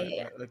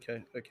 Yeah.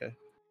 Okay.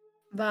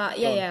 But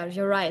Go on. yeah,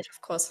 you're right, of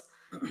course.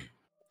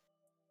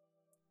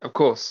 Of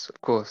course.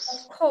 Of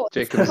course.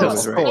 Jacob of is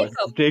always course. right.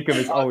 Jacob. Jacob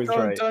is always don't,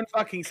 right. Don't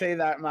fucking say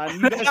that, man.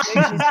 You guys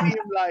make me seem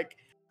like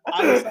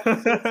I'm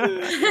some sort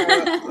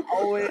of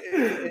always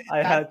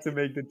I had to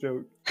make the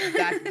joke.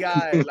 that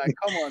guy. Like,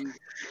 come on.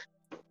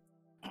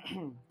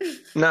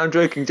 No, I'm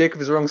joking.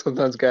 Jacob is wrong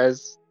sometimes,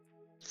 guys.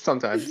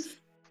 Sometimes.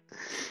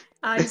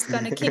 I'm just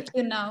gonna kick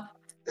you now.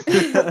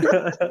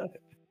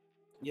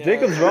 Yeah,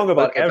 Jacob's wrong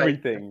about Okay, bye.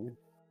 everything.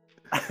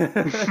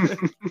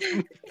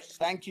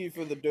 Thank you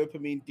for the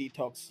dopamine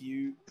detox,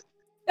 you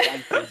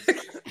wankers.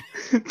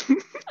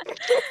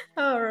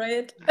 All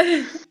right.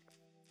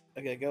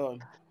 Okay, go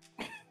on.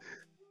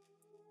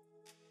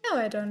 No,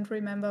 I don't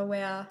remember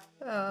where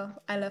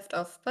I left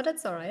off, but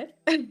it's all right.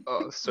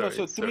 Oh, sorry.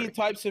 So three sorry.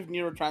 types of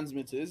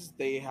neurotransmitters.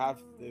 They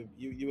have.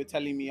 You were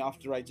telling me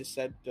after I just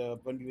said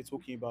when we were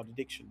talking about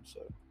addiction.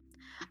 So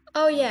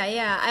Oh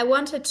yeah. I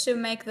wanted to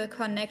make the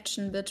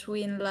connection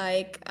between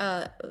like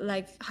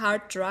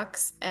hard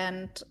drugs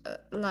and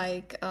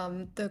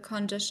the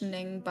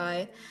conditioning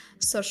by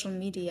social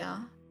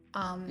media.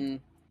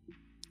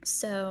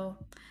 So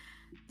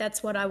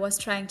that's what I was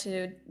trying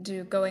to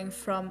do, going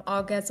from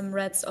orgasm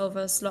rats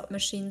over slot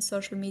machines,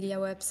 social media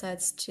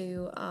websites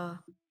to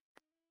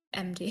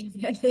MD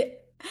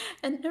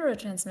and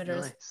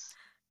neurotransmitters. Nice.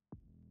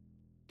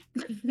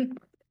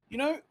 you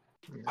know,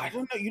 I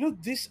don't know. You know,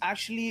 this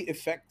actually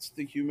affects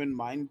the human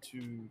mind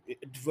it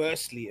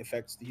adversely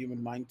affects the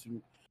human mind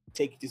to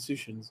take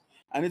decisions,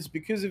 and it's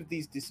because of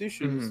these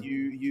decisions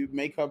you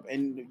make up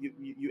and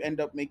you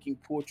end up making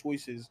poor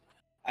choices,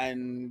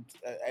 and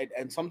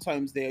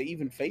sometimes they are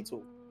even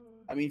fatal.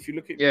 I mean, if you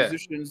look at Yeah.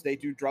 musicians, they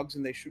do drugs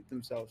and they shoot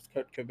themselves.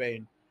 Kurt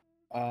Cobain.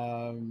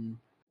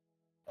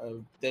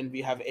 Then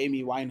we have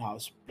Amy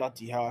Winehouse.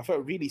 Bloody hell! I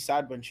felt really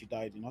sad when she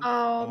died. You know.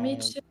 Oh, me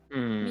too.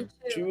 Me too.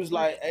 She was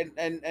like,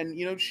 and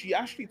you know, she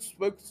actually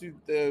spoke to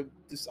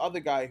this other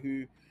guy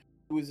who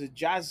was a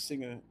jazz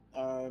singer.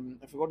 I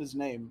forgot his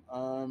name.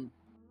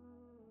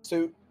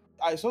 So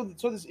I saw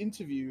this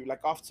interview like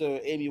after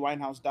Amy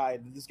Winehouse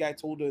died. This guy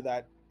told her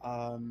that,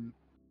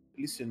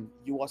 listen,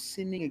 you are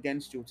sinning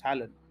against your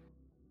talent.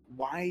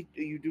 Why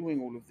are you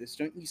doing all of this?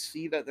 Don't you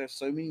see that there's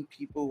so many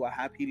people who are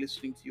happy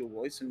listening to your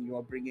voice, and you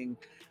are bringing,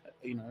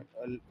 a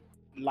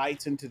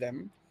light into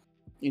them,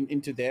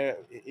 into their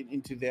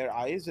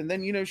eyes? And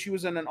then, you know, she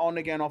was in an on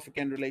again, off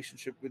again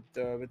relationship with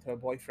her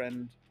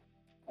boyfriend,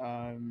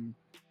 and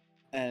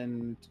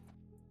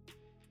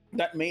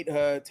that made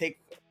her take,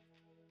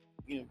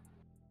 you know,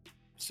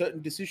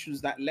 certain decisions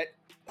that led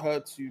her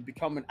to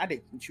become an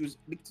addict, and she was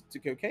addicted to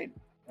cocaine,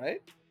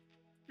 right?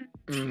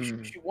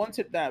 She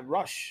wanted that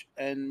rush,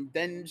 and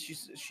then she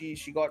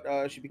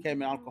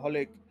became an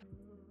alcoholic,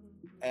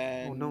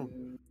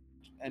 and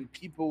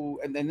people,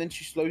 and then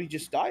she slowly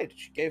just died.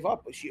 She gave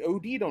up. She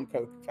OD'd on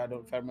coke, if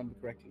I remember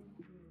correctly.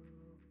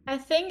 I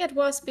think it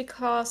was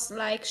because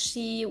like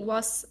she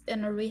was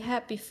in a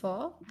rehab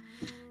before,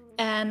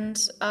 and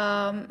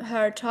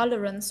her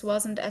tolerance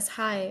wasn't as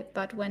high.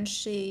 But when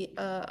she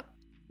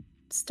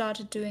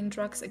started doing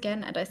drugs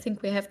again, and I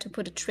think we have to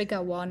put a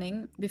trigger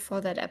warning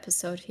before that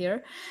episode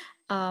here,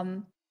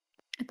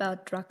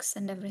 about drugs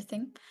and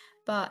everything.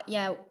 But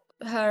yeah,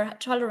 her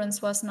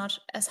tolerance was not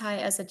as high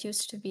as it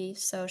used to be,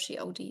 so she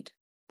OD'd.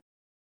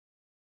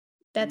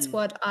 That's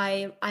what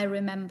I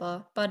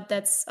remember, but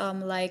that's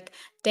like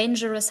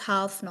dangerous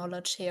half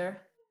knowledge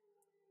here.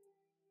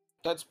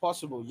 That's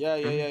possible.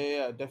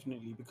 Yeah,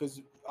 definitely.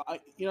 Because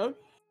you know,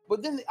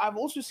 but then I've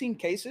also seen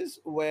cases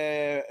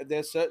where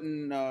there's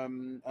certain I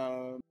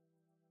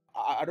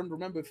don't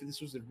remember if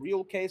this was a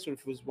real case or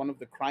if it was one of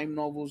the crime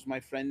novels my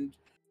friend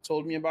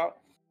told me about.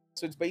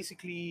 So it's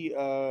basically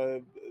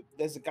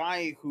there's a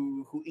guy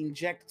who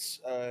injects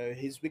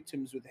his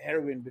victims with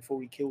heroin before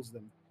he kills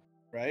them,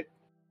 right?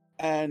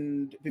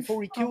 And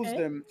before he kills Okay.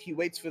 them, he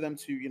waits for them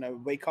to, you know,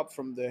 wake up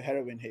from the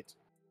heroin hit.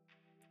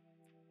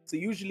 So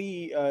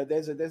usually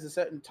there's a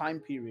certain time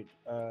period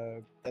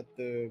that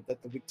the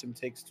victim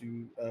takes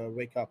to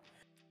wake up,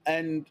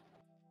 and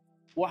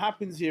what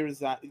happens here is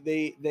that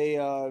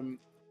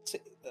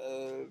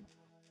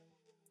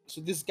so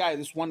this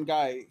one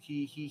guy,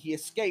 he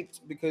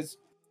escaped because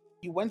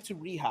he went to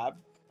rehab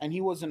and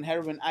he was an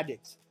heroin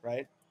addict,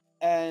 right?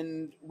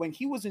 And when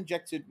he was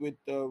injected with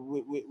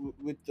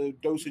the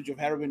dosage of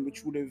heroin,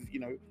 which would have, you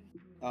know,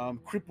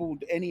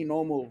 crippled any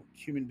normal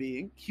human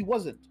being, he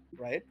wasn't,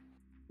 right?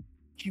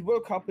 he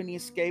woke up and he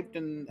escaped,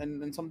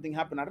 and something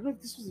happened. I don't know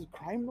if this was a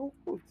crime novel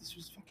or if this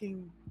was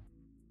fucking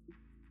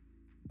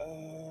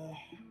or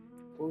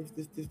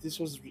if this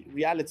was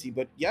reality.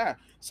 But yeah,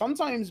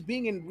 sometimes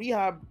being in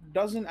rehab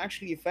doesn't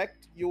actually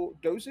affect your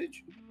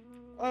dosage.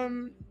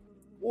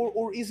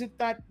 Or is it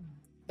that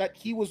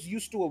he was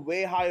used to a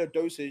way higher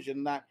dosage,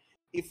 and that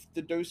if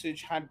the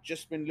dosage had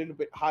just been a little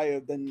bit higher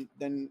than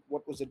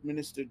what was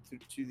administered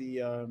to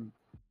the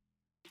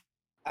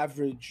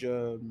average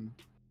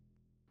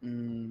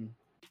mm,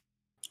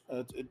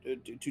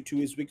 to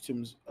his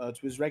victims,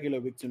 to his regular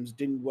victims,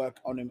 didn't work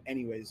on him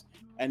anyways,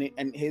 and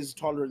his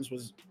tolerance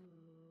was,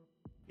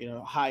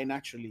 high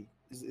naturally.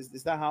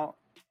 Is that how?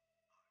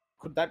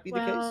 Could that be the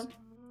case? Well,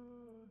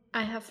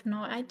 I have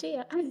no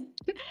idea.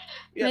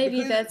 Yeah, Maybe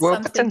because that's Well,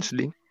 something.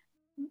 potentially.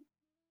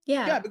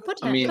 Yeah,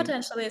 I mean,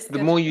 potentially it's the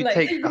good. more you Like,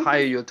 take, the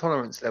higher your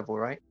tolerance level,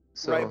 right?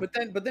 right, So,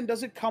 but then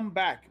does it come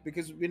back?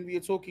 Because when we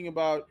are talking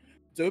about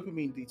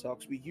dopamine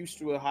detox, we're used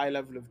to a high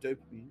level of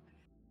dopamine,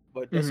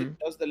 but mhm.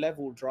 does the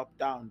level drop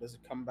down? Does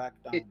it come back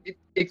down?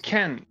 It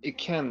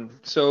can.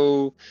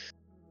 So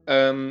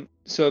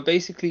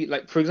basically,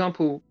 like for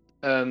example,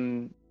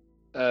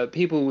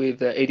 people with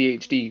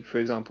ADHD, for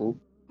example,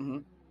 Mm-hmm.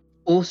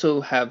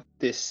 also have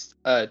this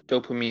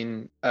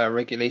dopamine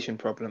regulation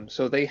problem.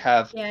 So they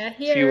have yeah,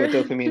 fewer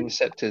here. dopamine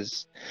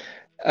receptors.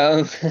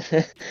 Um,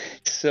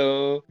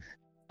 so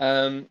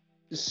um,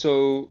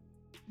 so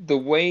the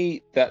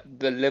way that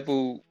the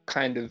level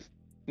kind of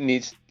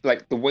needs,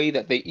 like the way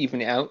that they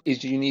even it out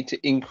is you need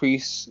to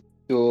increase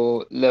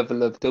your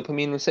level of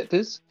dopamine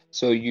receptors.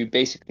 So you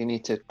basically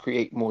need to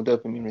create more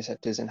dopamine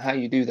receptors, and how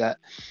you do that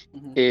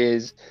Mm-hmm.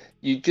 is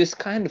you just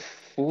kind of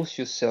force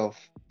yourself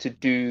to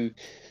do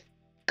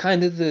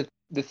kind of the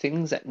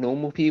things that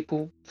normal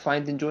people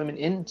find enjoyment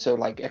in. So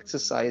like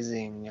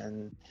exercising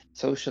and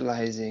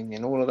socializing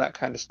and all of that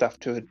kind of stuff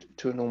to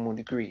a normal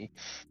degree.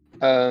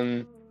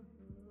 Um,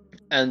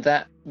 and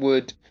that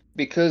would,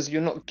 because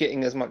you're not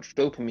getting as much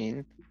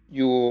dopamine,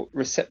 your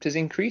receptors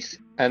increase,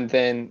 and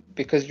then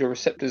because your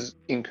receptors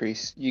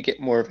increase, you get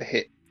more of a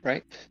hit,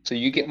 right? So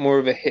you Yeah. get more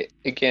of a hit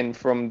again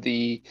from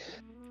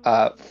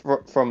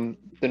from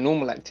the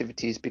normal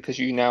activities because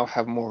you now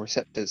have more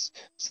receptors.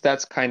 So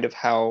that's kind of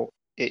how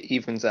it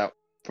evens out,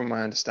 from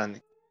my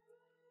understanding.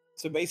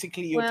 So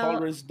basically, your Well,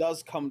 tolerance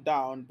does come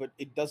down, but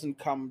it doesn't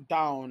come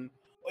down.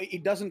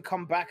 It doesn't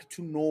come back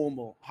to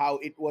normal how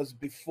it was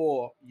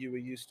before you were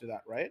used to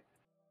that, right?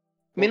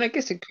 I mean, I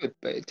guess it could,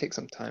 but it takes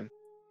some time.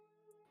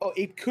 Oh,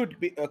 it could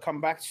be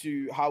come back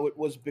to how it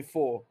was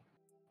before,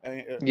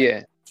 like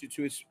Yeah.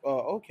 to its.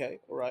 Okay,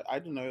 all right. I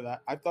don't know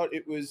that. I thought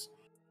it was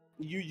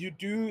you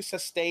do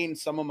sustain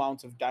some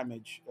amount of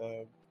damage,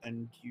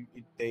 and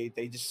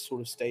they just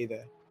sort of stay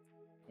there.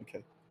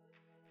 Okay.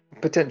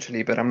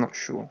 Potentially, but I'm not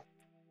sure.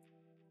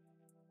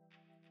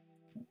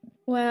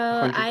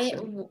 well,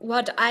 100%.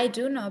 what I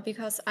do know,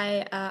 because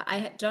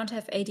I don't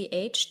have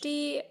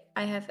ADHD,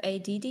 I have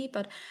ADD,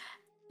 but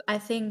I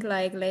think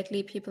like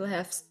lately people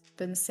have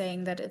been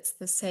saying that it's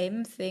the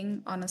same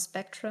thing on a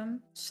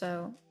spectrum.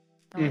 So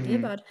no idea,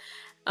 Hmm. but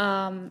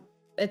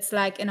it's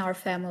like in our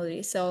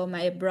family. So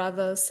my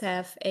brothers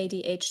have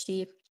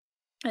ADHD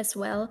as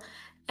well,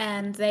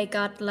 and they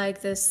got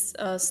like this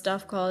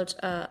stuff called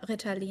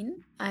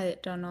Ritalin. I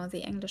don't know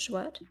the English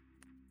word.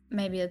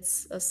 Maybe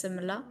it's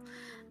similar,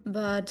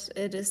 but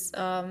it is.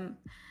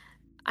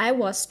 I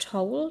was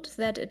told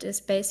that it is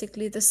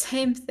basically the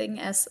same thing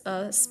as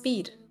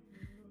speed,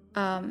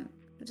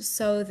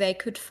 so they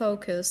could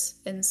focus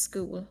in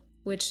school,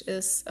 which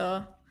is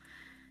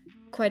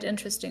quite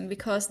interesting,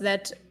 because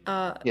that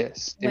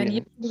Yes, when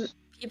stimulants.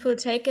 people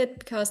take it,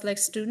 because like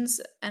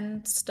students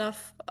and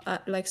stuff,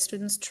 like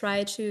students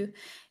try to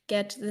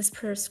get this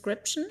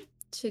prescription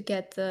to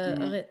get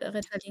the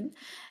Ritalin,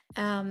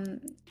 um,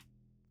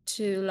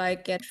 to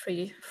like get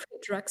free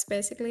drugs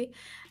basically.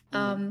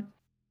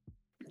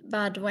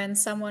 But when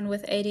someone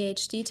with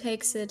ADHD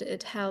takes it,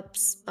 it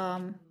helps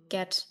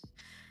get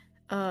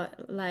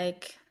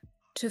like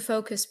to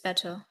focus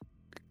better.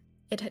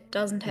 It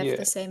doesn't have Yeah.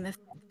 the same effect.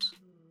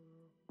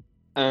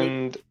 But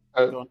And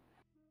go on.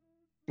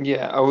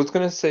 yeah, I was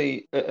going to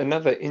say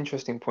another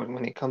interesting point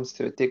when it comes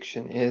to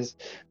addiction is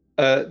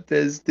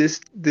there's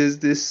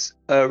this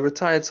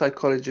retired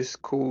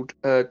psychologist called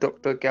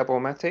Dr. Gabor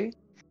Mate.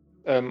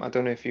 I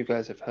don't know if you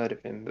guys have heard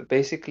of him, but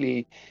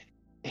basically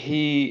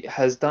he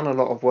has done a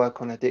lot of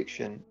work on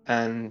addiction,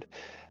 and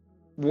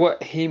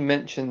what he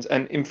mentions,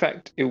 and in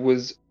fact, it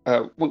was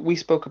we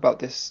spoke about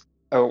this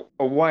a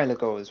while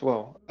ago as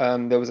well.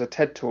 There was a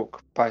TED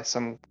talk by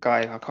some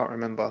guy I can't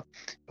remember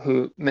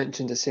who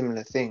mentioned a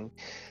similar thing.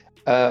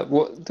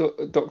 What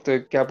Dr.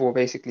 Gabor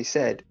basically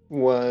said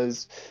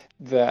was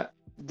that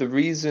the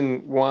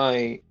reason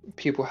why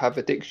people have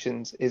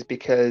addictions is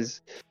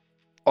because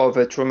of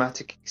a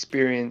traumatic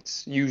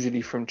experience,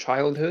 usually from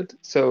childhood.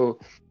 So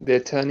they're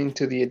turning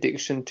to the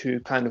addiction to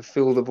kind of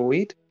fill the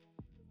void.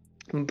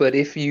 But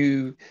if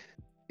you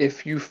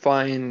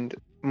find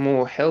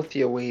more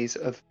healthier ways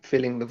of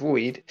filling the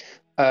void,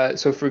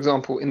 so for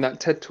example, in that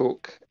TED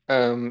talk,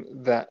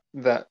 that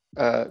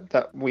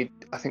we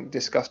I think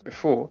discussed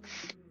before.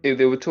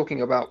 They were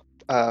talking about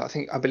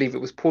I believe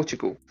it was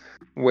Portugal,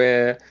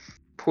 where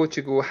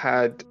Portugal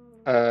had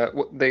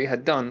what they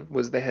had done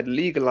was they had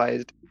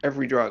legalized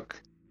every drug.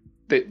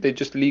 They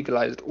just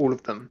legalized all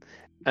of them,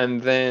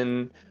 and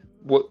then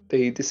what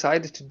they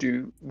decided to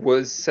do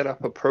was set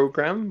up a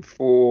program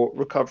for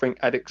recovering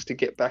addicts to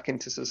get back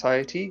into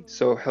society.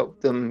 So help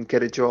them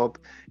get a job,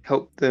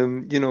 help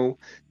them,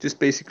 just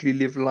basically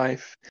live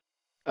life.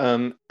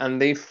 And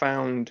they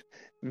found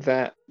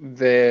that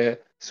their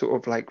sort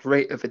of like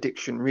rate of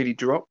addiction really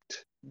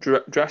dropped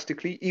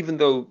drastically, even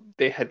though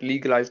they had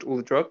legalized all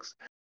the drugs.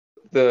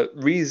 The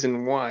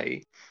reason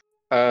why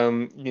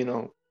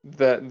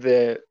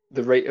that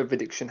the rate of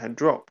addiction had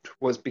dropped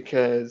was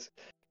because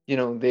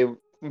they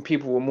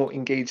people were more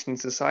engaged in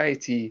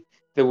society.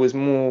 There was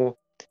more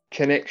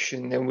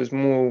connection. There was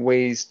more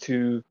ways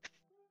to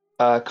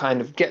kind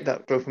of get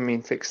that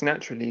dopamine fix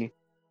naturally,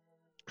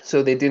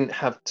 so they didn't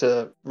have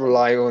to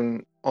rely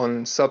on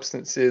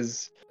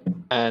substances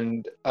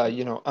and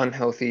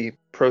unhealthy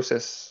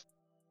process.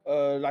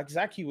 Like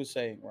Zaki was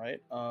saying, right?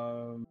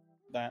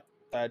 That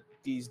that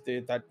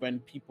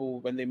when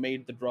they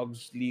made the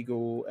drugs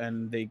legal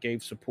and they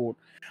gave support,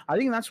 I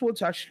think that's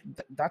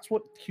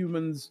what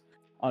humans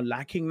are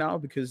lacking now,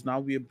 because now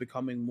we are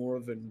becoming more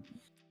of an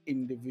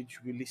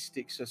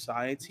individualistic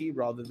society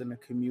rather than a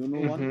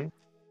communal one, Mm-hmm.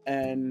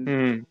 and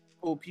Mm.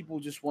 people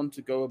just want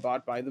to go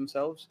about by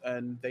themselves,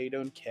 and they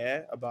don't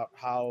care about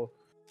how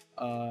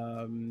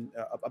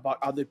about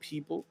other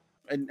people,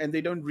 and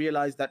they don't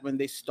realize that when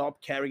they stop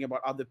caring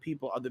about other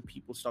people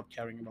stop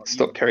caring about you.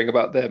 Stop caring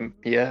about them.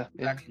 Yeah.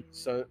 Exactly.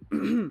 So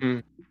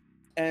Mm.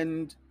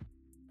 and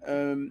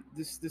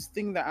this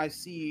thing that I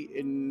see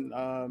in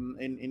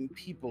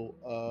people,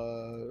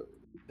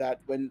 that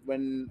when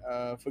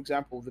for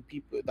example, the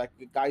people like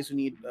the guys who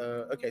need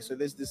okay, so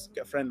there's this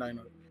friend I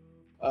know.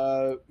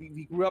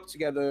 We grew up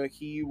together.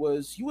 He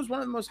was one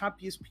of the most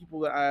happiest people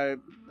that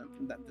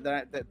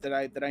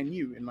I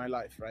knew in my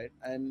life, right?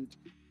 And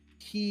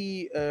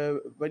he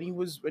when he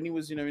was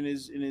in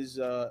his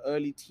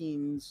early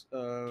teens,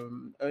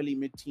 early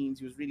mid teens,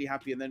 he was really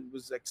happy, and then it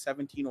was like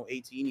 17 or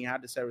 18, he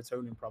had a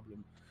serotonin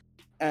problem,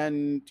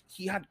 and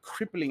he had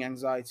crippling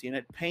anxiety, and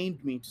it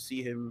pained me to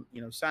see him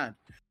sad.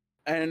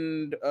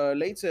 And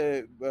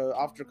later,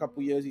 after a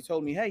couple years, he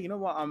told me, "Hey, you know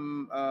what?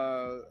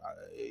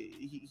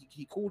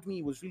 He called me.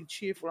 He was really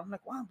cheerful. I'm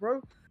like, wow,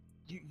 bro,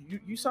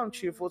 you sound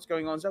cheerful. What's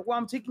going on?" He's like, "Well,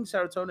 I'm taking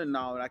serotonin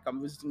now. Like,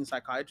 I'm visiting a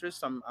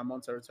psychiatrist. I'm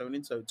on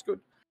serotonin, so it's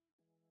good."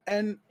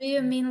 And Do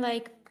you mean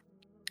like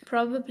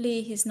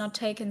probably he's not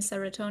taking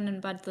serotonin,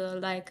 but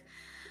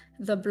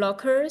the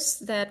blockers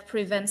that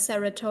prevent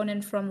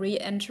serotonin from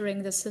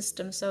re-entering the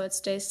system so it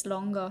stays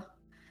longer?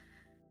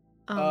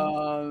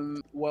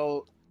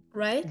 well,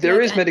 Right? There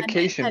Like is an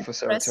medication for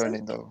antidepressant?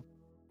 serotonin, though.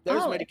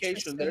 there's Oh,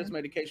 medication. There is interesting.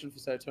 medication for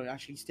serotonin.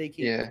 Actually, he's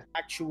taking Yeah.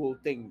 actual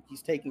thing.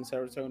 He's taking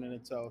serotonin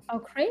itself. Oh,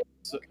 great.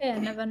 So Okay, I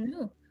never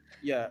knew.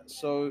 yeah.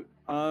 So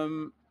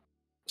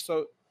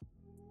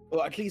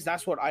well, at least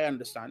that's what I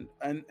understand.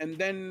 And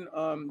then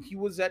he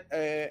was at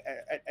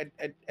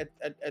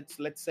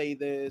let's say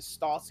the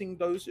starting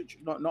dosage,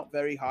 not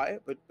very high,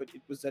 but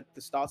it was at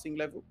the starting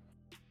level.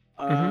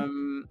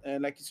 Mm-hmm.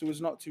 And like, so it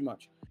was not too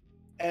much.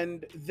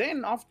 And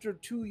then after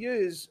 2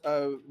 years,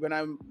 when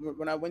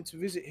I went to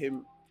visit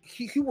him,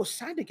 he was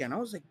sad again. I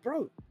was like,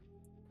 bro,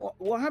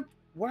 what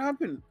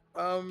happened?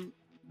 And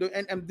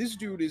this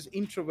dude is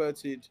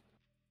introverted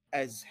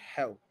as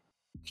hell.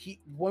 He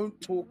won't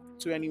talk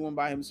to anyone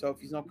by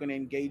himself. He's not going to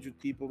engage with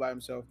people by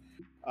himself.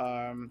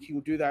 He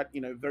will do that,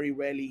 very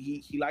rarely.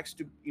 He likes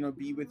to,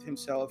 be with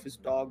himself, his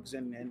dogs,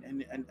 and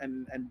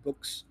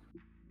books,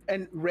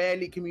 and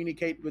rarely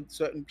communicate with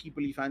certain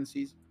people he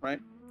fancies,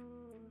 right?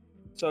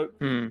 So,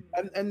 Mm.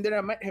 and then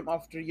I met him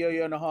after a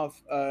year and a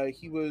half.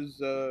 He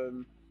was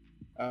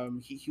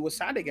he was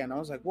sad again. I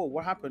was like, whoa,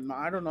 what happened?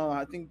 I don't know.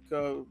 I think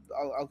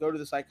I'll go to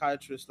the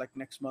psychiatrist like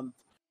next month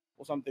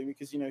or something,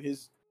 because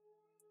his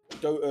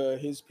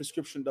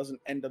prescription doesn't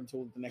end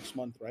until the next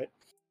month, right?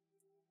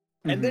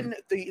 And Mm-hmm.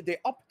 then they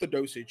upped the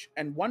dosage,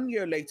 and 1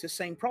 year later,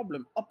 same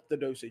problem, upped the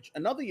dosage.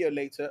 Another year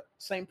later,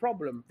 same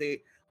problem.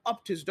 They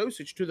upped his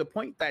dosage to the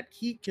point that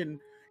he's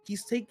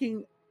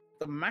taking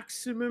the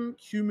maximum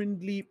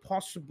humanly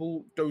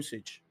possible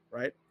dosage,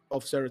 right,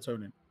 of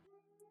serotonin.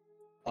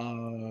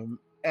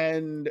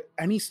 And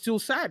he's still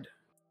sad.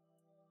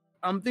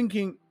 I'm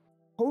thinking,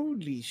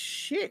 holy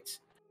shit,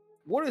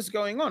 what is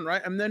going on,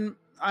 right? And then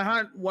I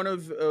had one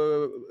of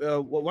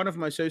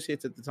my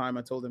associates at the time.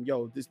 I told him,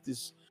 "Yo,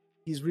 this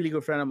he's a really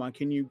good friend of mine.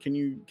 Can you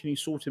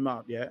sort him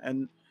out?" Yeah,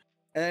 and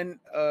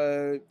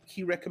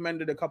he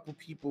recommended a couple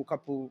people,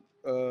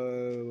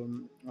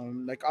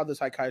 like other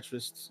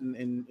psychiatrists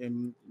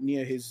in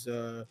near his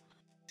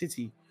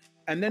city.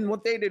 And then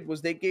what they did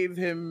was they gave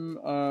him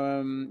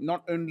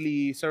not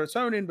only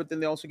serotonin, but then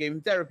they also gave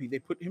him therapy. They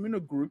put him in a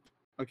group,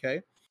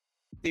 okay?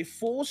 They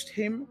forced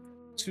him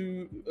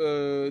to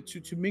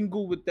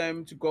mingle with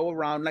them, to go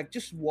around, like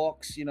just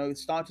walks. It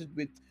started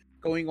with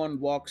going on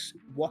walks,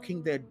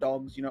 walking their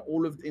dogs. You know,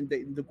 all of in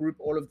the group,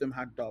 all of them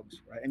had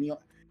dogs, right? And he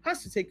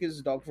has to take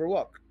his dog for a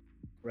walk,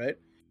 right?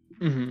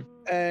 Hmm.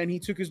 And he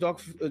took his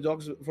dogs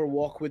for a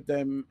walk with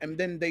them, and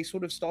then they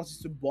sort of started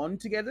to bond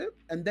together.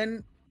 And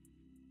then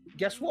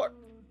guess what?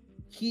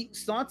 He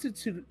started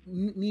to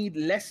need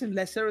less and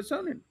less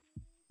serotonin.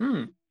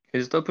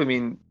 His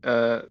dopamine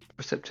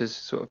receptors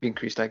sort of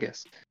increased, I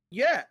guess.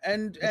 Yeah,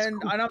 and That's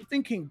cool. I'm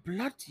thinking,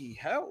 bloody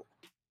hell.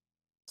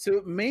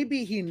 So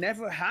maybe he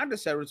never had a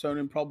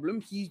serotonin problem.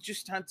 He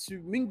just had to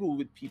mingle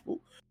with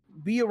people,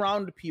 be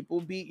around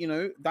people, be, you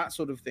know, that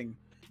sort of thing.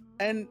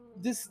 And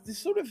this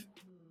sort of,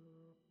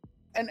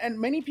 and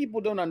many people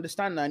don't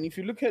understand that. And if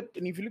you look at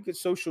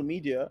social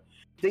media,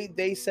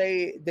 they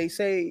say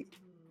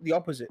the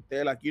opposite.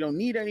 They're like, you don't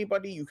need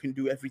anybody. You can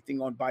do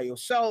everything on by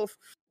yourself.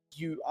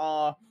 You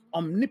are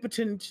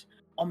omnipotent,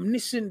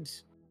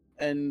 omniscient,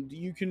 and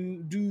you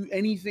can do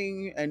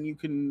anything and you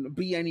can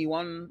be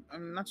anyone.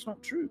 And that's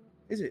not true,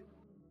 is it?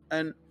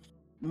 And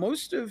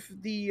most of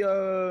the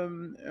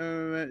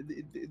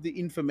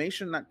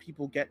information that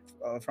people get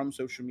from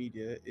social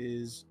media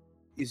is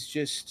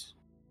just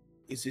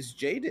is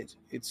jaded.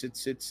 It's at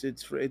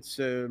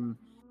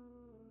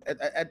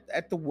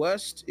the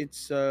worst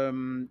it's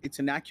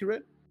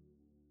inaccurate,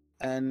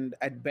 and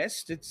at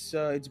best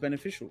it's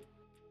beneficial.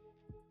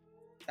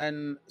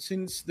 And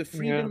since the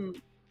freedom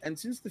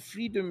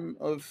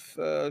of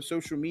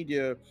social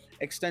media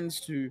extends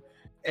to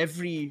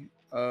every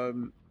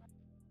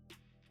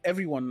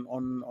everyone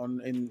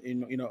on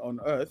in you know on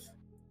Earth,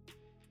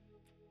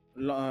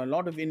 a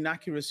lot of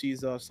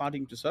inaccuracies are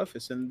starting to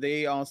surface, and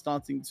they are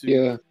starting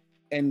to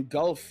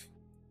engulf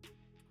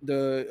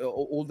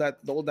all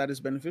that is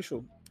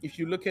beneficial. If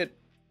you look at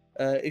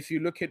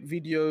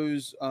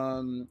videos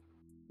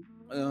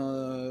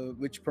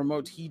which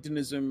promote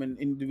hedonism and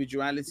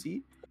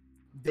individuality,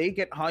 they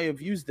get higher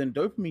views than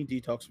dopamine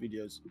detox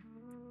videos.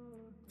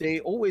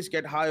 They always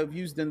get higher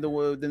views than the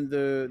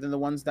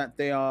ones that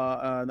they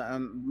are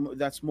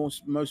that's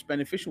most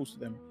beneficial to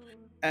them.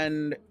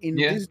 And in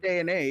this day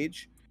and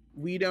age,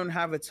 we don't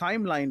have a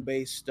timeline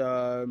based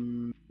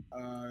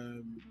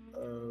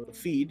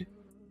feed.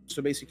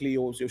 So basically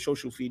your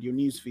social feed, your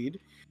news feed,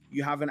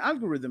 you have an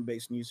algorithm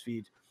based news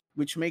feed,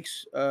 which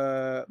makes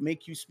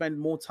make you spend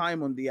more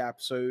time on the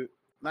app. So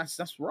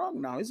that's wrong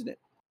now, isn't it?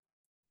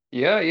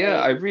 Yeah.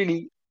 I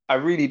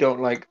really don't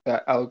like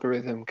that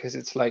algorithm, because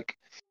it's like,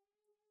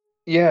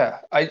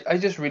 I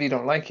just really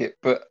don't like it.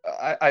 But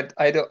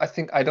I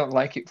think I don't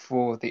like it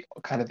for the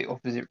kind of the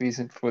opposite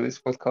reason for this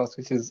podcast,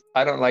 which is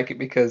I don't like it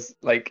because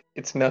like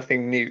it's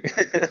nothing new,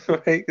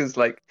 right? Because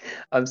like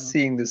I'm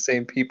seeing the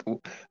same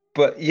people.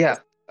 But yeah,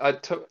 I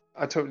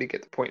totally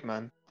get the point,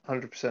 man.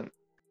 100%.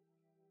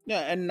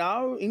 Yeah, and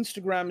now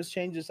Instagram has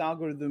changed its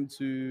algorithm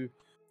to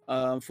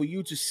for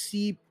you to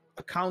see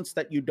accounts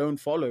that you don't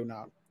follow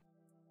now.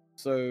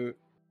 So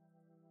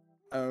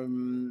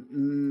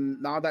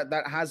now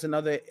that has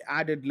another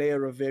added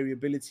layer of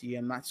variability,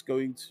 and that's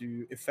going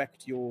to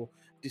affect your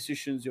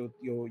decisions, your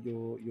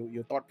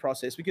thought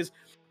process, because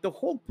the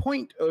whole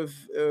point of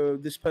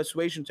this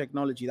persuasion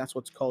technology, that's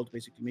what's called,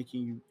 basically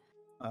making you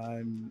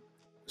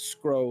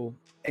scroll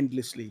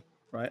endlessly,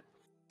 right?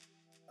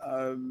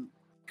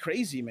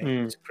 Crazy, mate.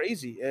 It's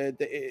crazy.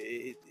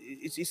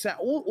 It's that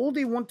all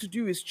they want to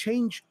do is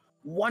change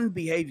one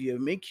behavior,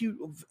 make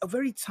you a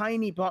very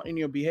tiny part in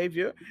your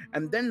behavior,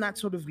 and then that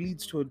sort of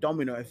leads to a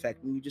domino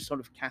effect, and you just sort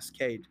of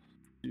cascade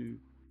to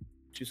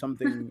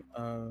something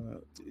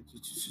to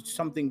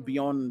something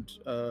beyond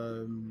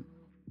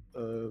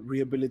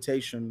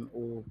rehabilitation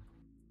or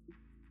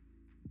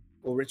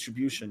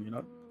retribution. You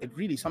know, it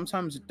really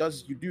sometimes it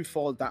does. You do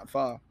fall that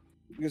far,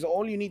 because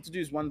all you need to do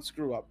is one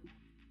screw up.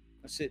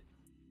 That's it.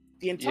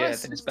 The entire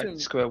Then it's back to system,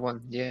 square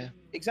one. Yeah.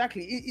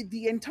 exactly.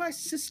 The entire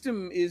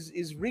system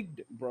is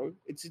rigged, bro.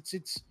 It's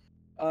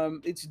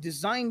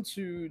designed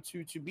to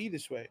be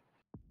this way,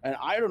 and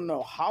I don't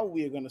know how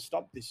we are gonna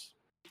stop this.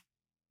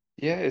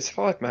 Yeah, it's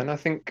hard, man. I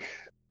think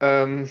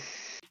I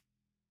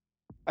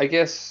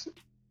guess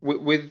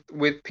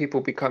with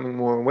people becoming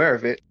more aware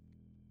of it,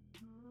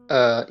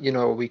 you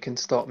know, we can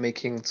start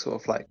making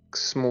sort of like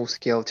small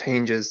scale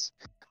changes,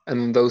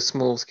 and those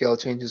small scale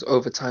changes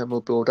over time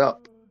will build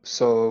up.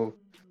 So,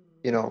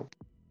 you know,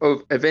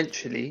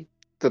 eventually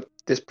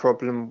this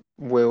problem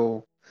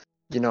will,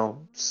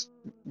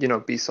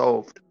 be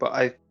solved.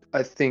 But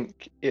I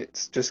think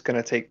it's just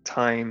going to take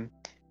time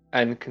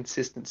and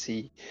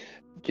consistency,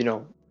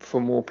 for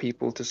more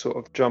people to sort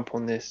of jump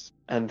on this,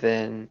 and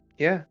then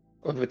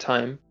over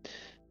time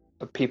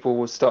people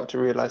will start to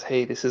realize,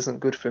 hey, this isn't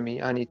good for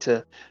me. I need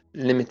to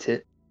limit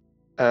it,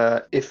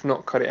 if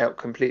not cut it out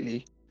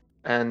completely,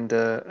 and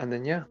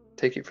then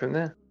take it from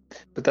there.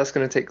 But that's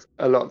going to take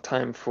a lot of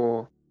time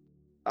for,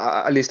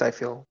 at least I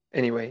feel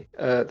anyway.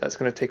 That's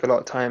going to take a lot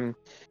of time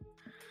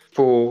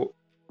for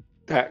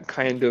that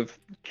kind of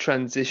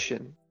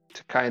transition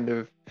to kind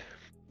of,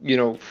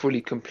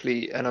 fully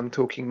complete. And I'm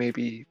talking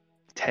maybe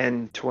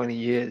 10, 20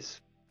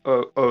 years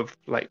of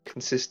like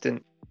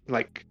consistent,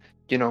 like,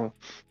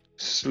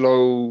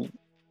 slow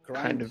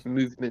kind of Grind.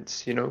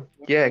 movements, you know?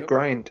 Yeah, Yep.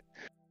 grind.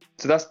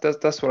 So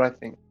that's what I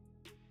think.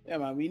 Yeah,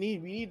 man, we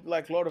need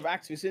like a lot of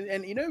activists,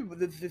 and you know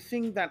the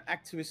thing that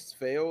activists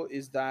fail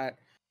is that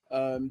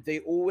they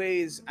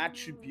always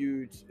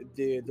attribute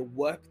the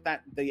work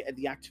that the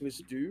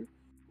activists do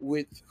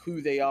with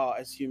who they are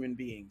as human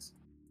beings.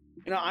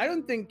 You know, I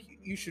don't think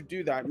you should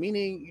do that.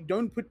 Meaning, you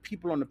don't put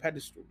people on a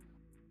pedestal,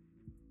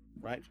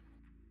 right?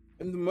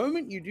 And the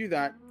moment you do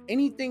that,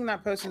 anything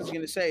that person is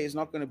going to say is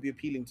not going to be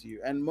appealing to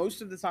you. And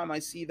most of the time, I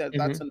see that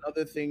that's Hmm.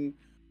 another thing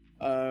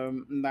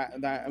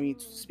that I mean,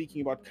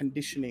 speaking about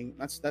conditioning,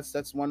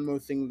 that's one more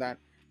thing that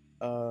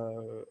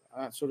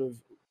that sort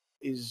of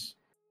is,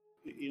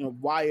 you know,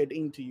 wired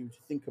into you to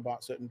think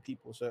about certain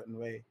people a certain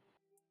way.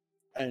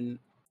 And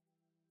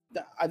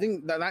I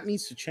think that that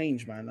needs to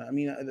change, man. I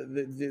mean,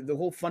 the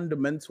whole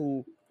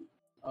fundamental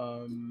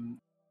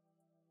um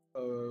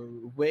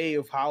way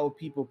of how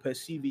people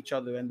perceive each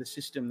other and the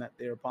system that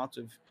they're a part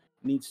of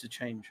needs to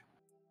change.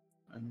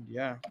 And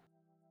yeah,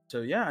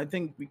 so yeah, I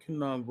think we can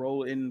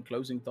roll in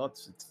closing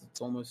thoughts.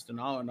 It's almost an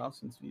hour now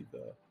since we've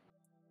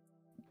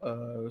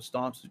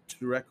started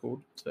to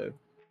record. So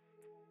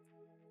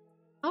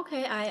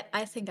Okay,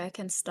 I think I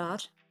can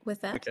start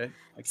with that. okay.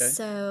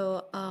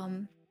 So,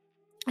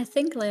 I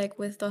think like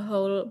with the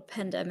whole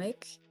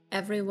pandemic,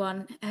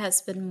 everyone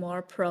has been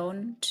more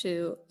prone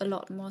to a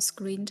lot more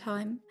screen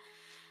time.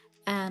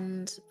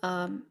 And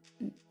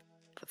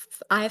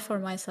I, for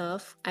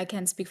myself, I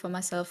can speak for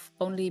myself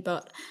only,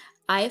 but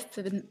I've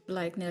been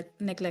like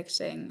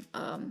neglecting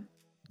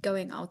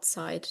going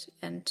outside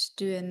and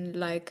doing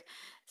like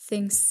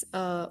things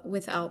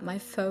without my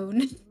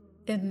phone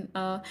in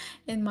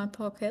my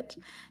pocket.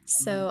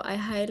 So I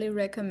highly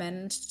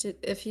recommend to,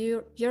 if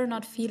you're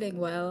not feeling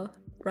well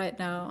right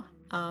now,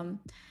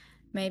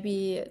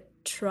 maybe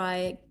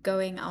try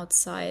going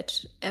outside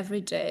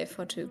every day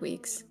for 2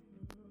 weeks.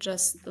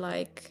 Just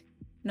like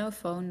no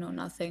phone, no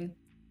nothing,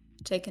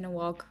 taking a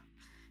walk.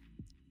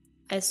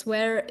 I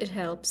swear it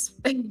helps.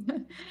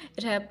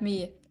 It helped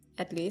me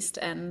at least.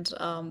 And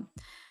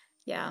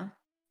yeah,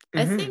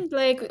 I Hmm. think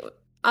like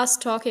us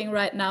talking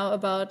right now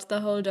about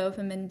the whole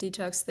dopamine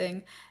detox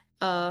thing.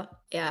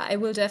 Yeah, I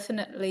will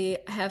definitely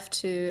have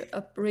to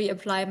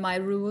reapply my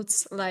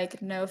rules,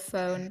 like no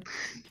phone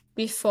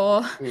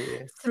before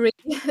Yeah. 3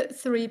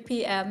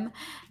 3 p.m.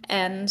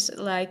 and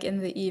like in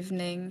the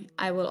evening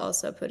I will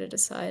also put it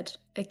aside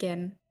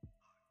again.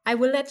 I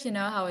will let you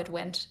know how it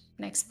went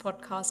next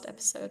podcast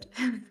episode.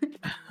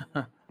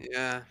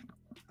 Yeah.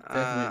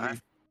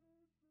 Definitely.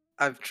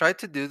 I've tried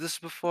to do this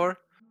before,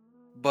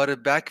 but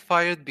it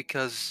backfired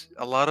because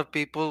a lot of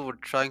people were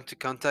trying to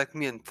contact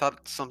me and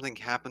thought something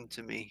happened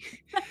to me.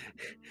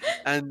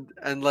 And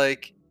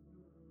like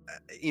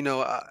you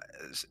know,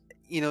 s-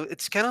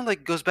 it's kind of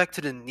like goes back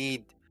to the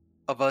need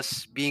of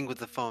us being with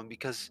the phone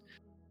because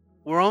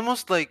we're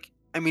almost like,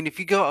 I mean, if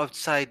you go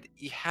outside,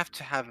 you have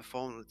to have a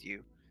phone with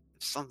you.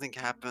 If something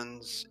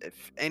happens,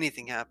 if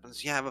anything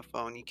happens, you have a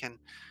phone. You can,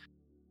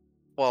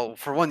 well,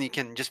 for one, you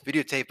can just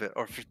videotape it,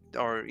 or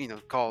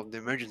call the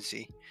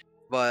emergency.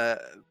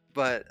 But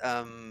but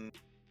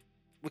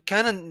we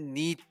kind of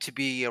need to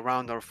be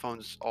around our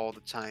phones all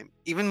the time.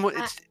 Even when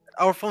I, it's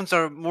our phones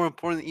are more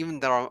important even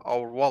than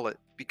our wallet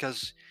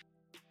because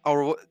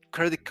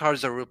credit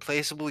cards are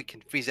replaceable. You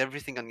can freeze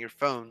everything on your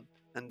phone,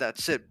 and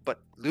that's it. But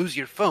lose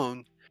your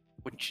phone,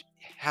 which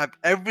have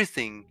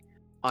everything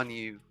on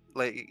you,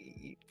 like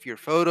your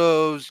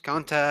photos,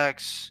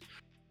 contacts,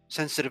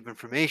 sensitive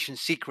information,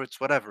 secrets,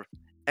 whatever.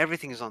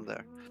 Everything is on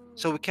there.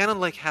 So we kind of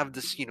like have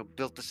this,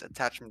 built this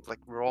attachment, like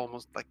we're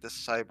almost like this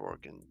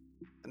cyborg,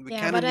 and we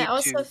yeah, kind of but I need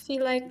also to.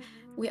 feel like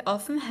we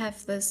often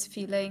have this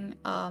feeling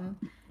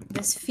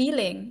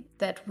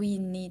that we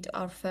need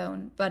our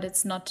phone, but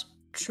it's not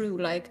true.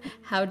 Like,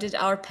 how did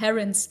our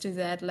parents do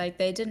that? Like,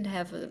 they didn't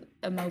have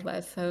a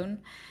mobile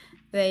phone.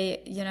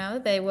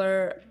 They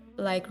were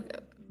like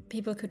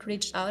people could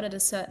reach out at a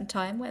certain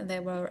time when they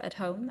were at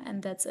home,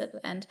 and that's it.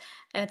 And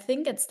I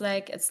think it's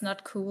like it's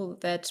not cool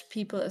that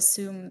people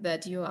assume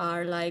that you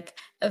are like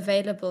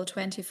available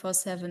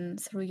 24/7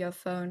 through your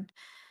phone.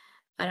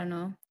 I don't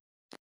know.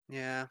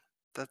 Yeah,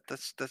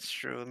 that's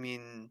true. I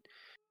mean,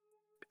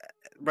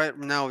 right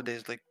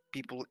nowadays, like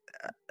people,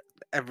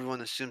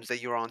 everyone assumes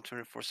that you're on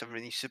 24/7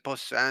 and you're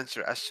supposed to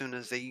answer as soon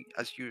as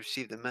you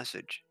receive the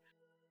message,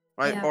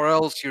 right? Yeah. Or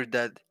else you're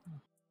dead,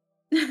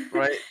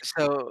 right?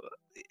 So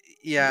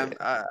yeah, Yeah.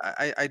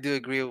 I do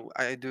agree.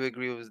 I do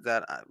agree with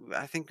that.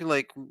 I think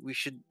like we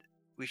should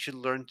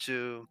learn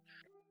to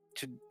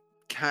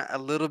a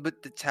little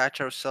bit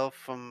detach ourselves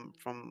from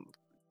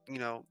you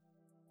know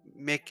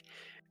make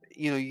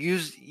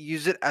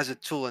use it as a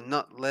tool and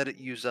not let it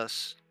use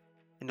us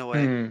in a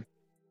way. Mm.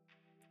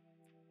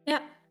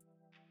 Yeah.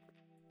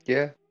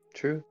 Yeah,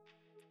 true.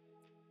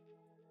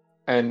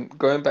 And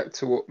going back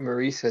to what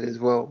Marie said as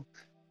well,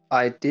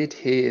 I did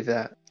hear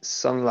that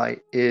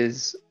sunlight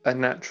is a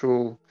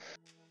natural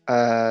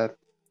uh,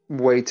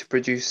 way to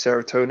produce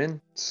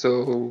serotonin.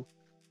 So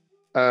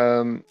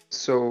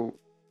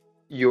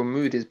your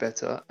mood is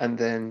better, and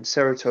then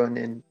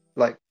serotonin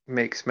like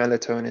makes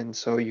melatonin,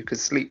 so you could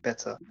sleep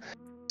better.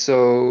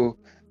 So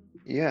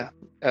yeah,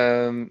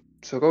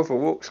 so go for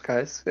walks,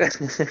 guys. Go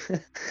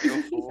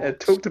for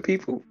walks. Talk to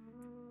people.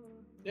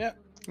 Yeah.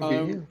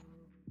 Yeah.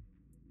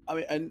 I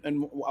mean,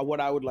 and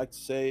what I would like to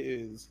say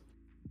is,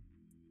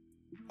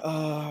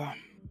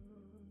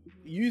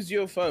 use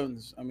your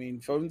phones. I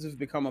mean, phones have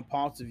become a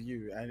part of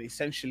you, and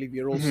essentially,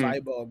 we're all Mhm.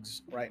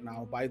 cyborgs right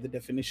now by the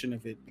definition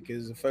of it,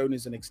 because the phone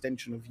is an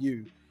extension of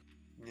you.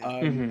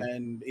 Yeah. Mhm.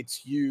 And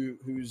it's you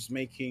who's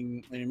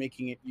making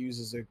it use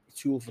as a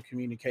tool for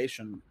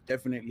communication,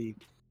 definitely.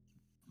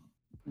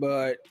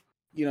 But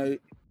you know,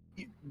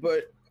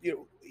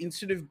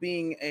 instead of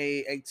being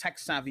a tech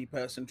savvy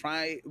person,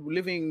 try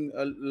living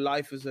a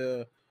life as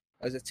a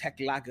tech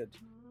laggard,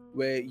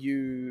 where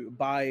you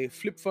buy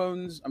flip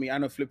phones. I mean, I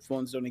know flip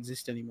phones don't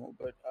exist anymore,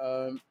 but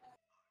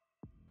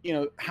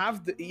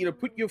have the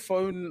put your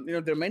phone. There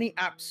are many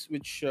apps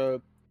which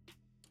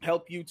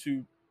help you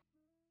to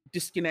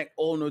disconnect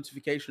all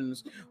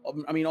notifications.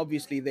 I mean,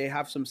 obviously they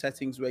have some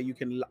settings where you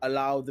can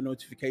allow the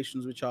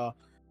notifications which are,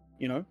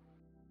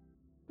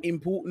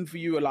 important for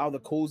you, allow the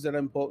calls that are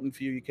important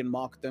for you, you can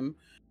mark them,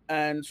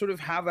 and sort of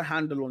have a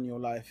handle on your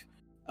life.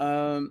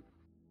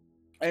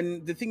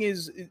 And the thing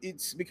is,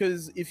 it's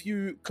because if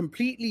you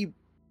completely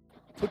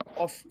put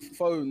off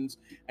phones,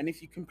 and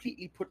if you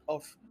completely put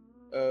off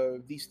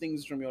these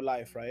things from your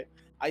life, right,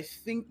 I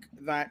think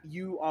that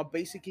you are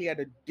basically at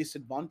a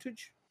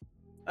disadvantage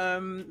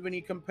when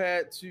you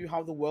compare to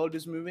how the world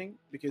is moving,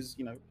 because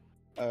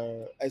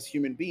as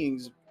human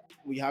beings,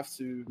 we have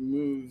to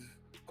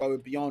go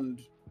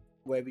beyond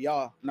where we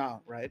are now,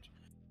 right?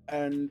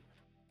 And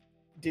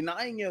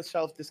denying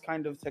yourself this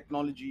kind of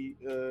technology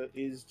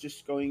is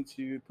just going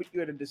to put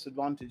you at a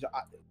disadvantage.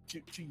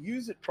 To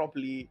use it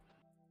properly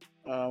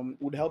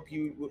would help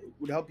you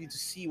to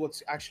see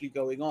what's actually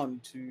going on,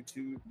 to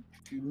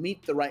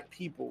meet the right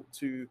people,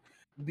 to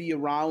be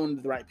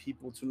around the right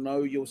people, to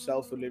know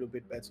yourself a little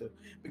bit better.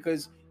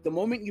 Because the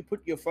moment you put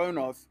your phone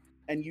off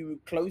and you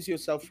close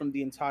yourself from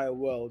the entire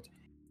world,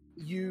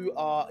 you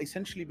are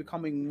essentially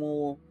becoming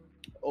more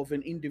of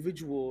an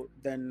individual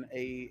than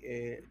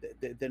a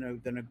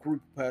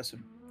group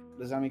person.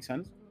 Does that make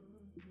sense?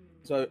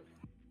 So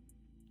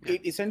Yeah.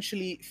 it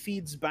essentially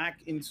feeds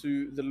back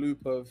into the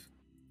loop of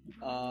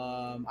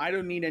I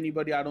don't need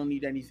anybody, I don't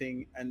need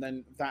anything, and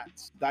then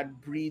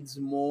that breeds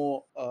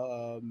more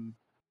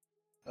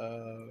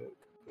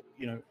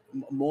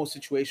more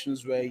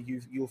situations where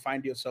you'll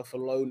find yourself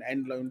alone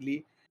and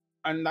lonely,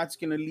 and that's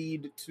going to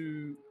lead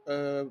to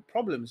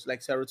problems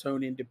like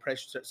serotonin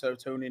depression,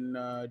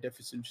 serotonin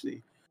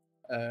deficiency.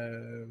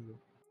 uh,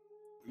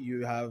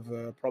 you have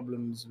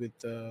problems with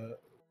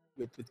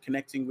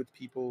connecting with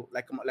people,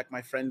 like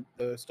my friend,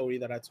 the story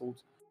that I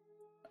told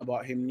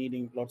about him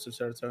needing lots of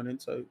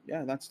serotonin. So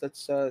yeah,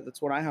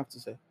 that's what I have to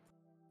say.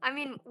 I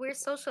mean, we're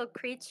social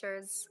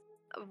creatures.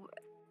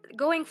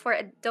 Going for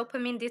a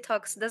dopamine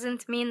detox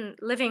doesn't mean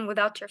living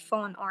without your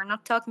phone or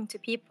not talking to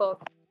people.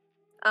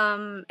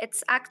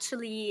 It's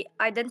actually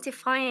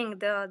identifying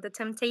the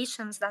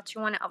temptations that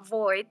you want to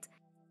avoid.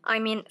 I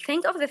mean,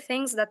 think of the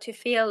things that you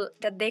feel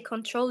that they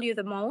control you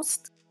the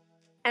most,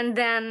 and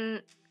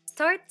then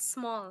start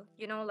small,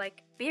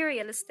 like be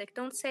realistic.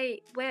 Don't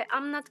say, well,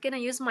 I'm not gonna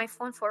use my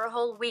phone for a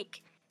whole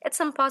week. It's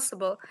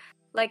impossible.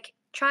 Like,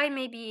 try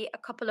maybe a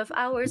couple of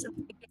hours,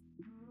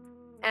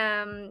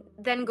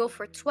 then go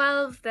for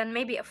 12, then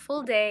maybe a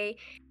full day.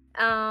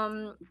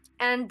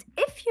 And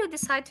if you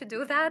decide to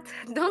do that,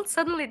 don't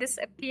suddenly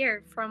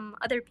disappear from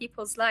other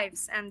people's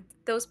lives and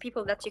those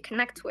people that you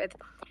connect with.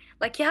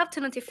 Like, you have to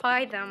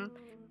notify them.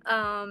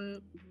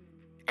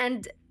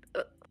 And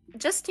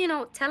just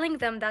telling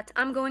them that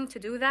I'm going to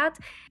do that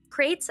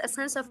creates a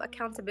sense of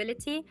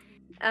accountability,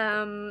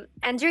 and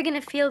you're going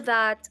to feel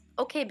that,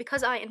 okay,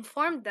 because I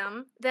informed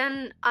them,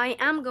 then I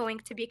am going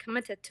to be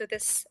committed to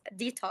this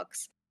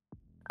detox.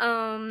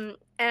 And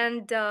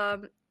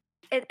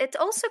it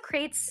also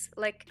creates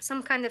like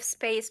some kind of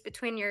space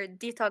between your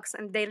detox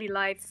and daily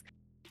life.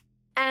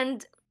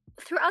 And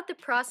throughout the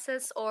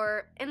process,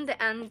 or in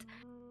the end,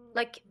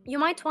 like, you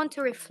might want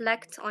to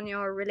reflect on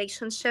your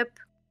relationship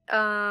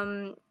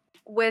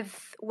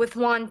with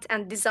want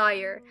and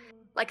desire.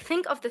 Like,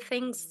 think of the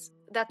things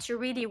that you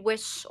really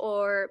wish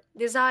or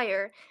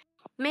desire.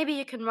 Maybe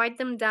you can write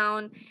them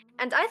down,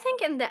 and I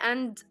think in the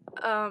end,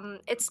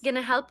 it's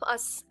gonna help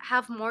us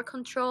have more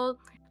control.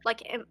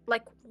 Like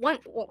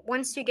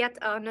once you get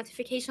a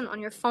notification on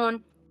your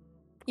phone,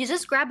 you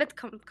just grab it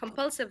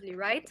compulsively,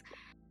 right?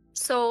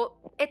 So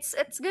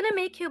it's gonna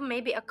make you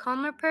maybe a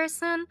calmer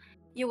person.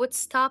 You would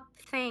stop,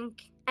 think,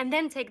 and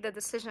then take the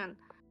decision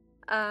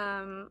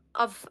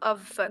of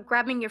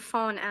grabbing your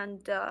phone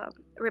and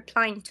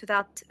replying to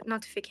that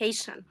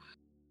notification.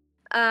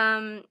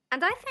 And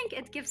I think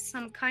it gives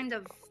some kind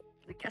of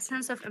like a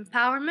sense of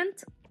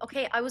empowerment.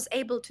 Okay, I was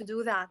able to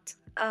do that.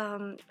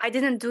 I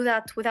didn't do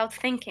that without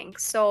thinking.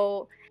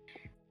 So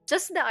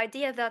just the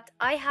idea that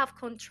I have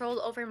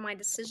control over my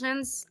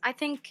decisions, I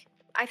think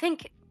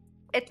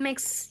it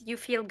makes you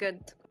feel good.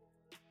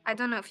 I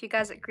don't know if you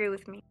guys agree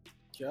with me.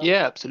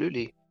 Yeah,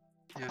 absolutely.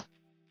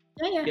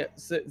 Yeah.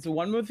 So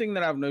one more thing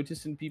that I've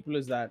noticed in people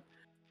is that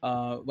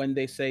when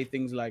they say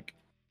things like,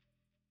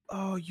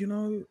 "Oh,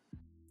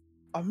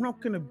 I'm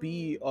not gonna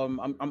be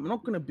I'm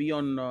not gonna be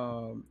on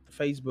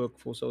Facebook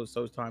for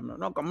so time. I'm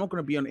not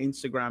gonna be on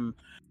Instagram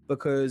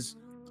because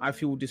I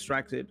feel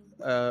distracted,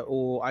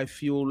 or I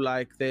feel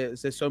like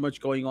there's so much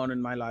going on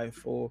in my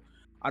life, or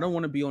I don't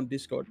want to be on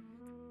Discord."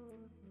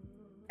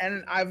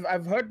 And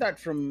I've heard that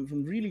from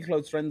really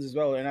close friends as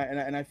well,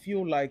 and I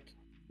feel like,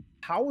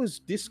 how is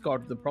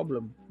Discord the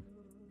problem,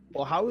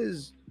 or how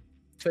is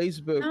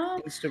Facebook, No,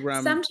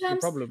 Instagram the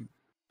sometimes problem?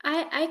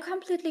 I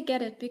completely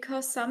get it,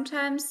 because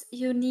sometimes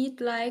you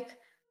need like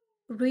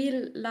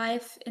real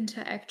life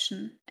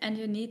interaction, and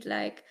you need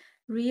like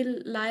real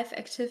life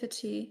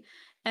activity,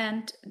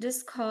 and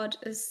Discord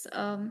is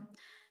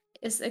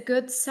a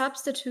good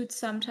substitute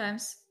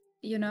sometimes,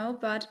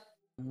 but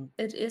Mhm.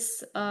 it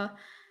is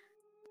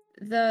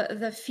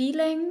the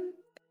feeling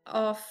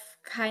of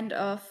kind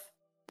of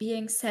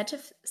being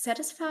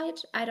satisfied,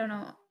 I don't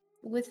know,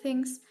 with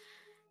things,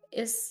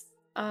 is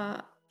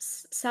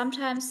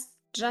sometimes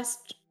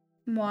just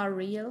more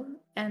real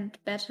and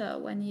better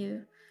when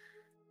you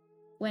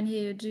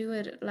do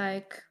it,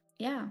 like,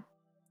 yeah,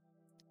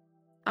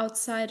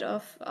 outside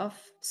of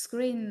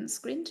screen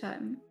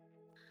time.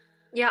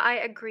 Yeah, I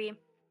agree.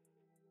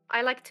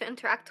 I like to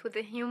interact with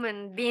the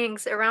human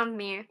beings around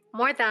me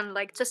more than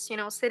like just,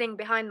 sitting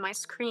behind my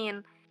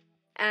screen.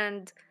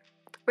 And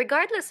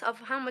regardless of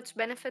how much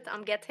benefit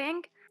I'm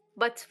getting,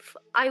 but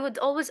I would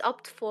always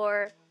opt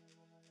for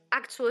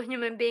actual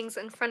human beings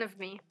in front of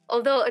me.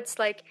 Although it's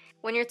like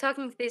when you're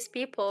talking to these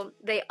people,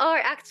 they are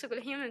actual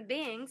human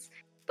beings,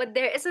 but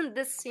there isn't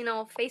this,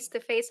 face to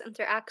face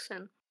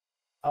interaction.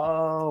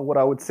 What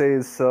I would say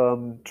is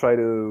try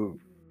to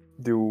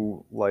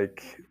do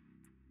like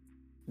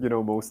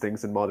most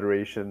things in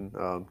moderation.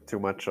 Too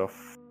much of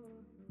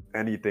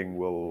anything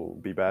will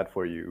be bad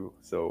for you.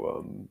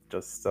 So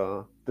just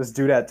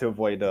do that to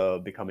avoid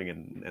becoming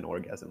an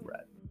orgasm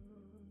rat.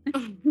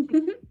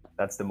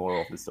 That's the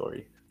moral of the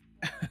story.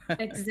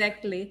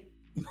 Exactly.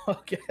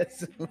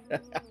 Orgasm.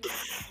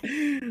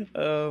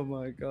 Oh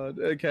my god.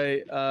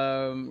 Okay.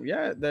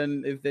 Yeah.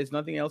 Then if there's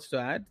nothing else to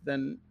add,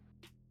 then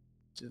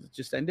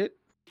just end it.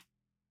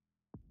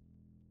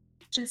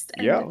 Just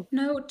end Yeah. it.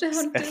 No,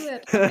 don't do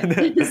it.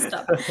 Okay,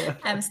 stop.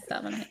 I'm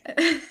stopping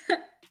it.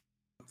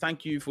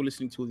 Thank you for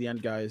listening till the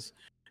end, guys.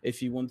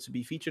 If you want to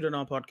be featured on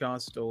our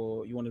podcast,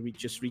 or you want to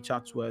just reach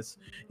out to us,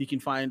 you can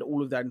find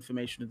all of that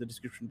information in the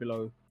description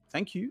below.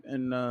 Thank you,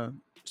 and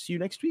see you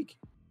next week.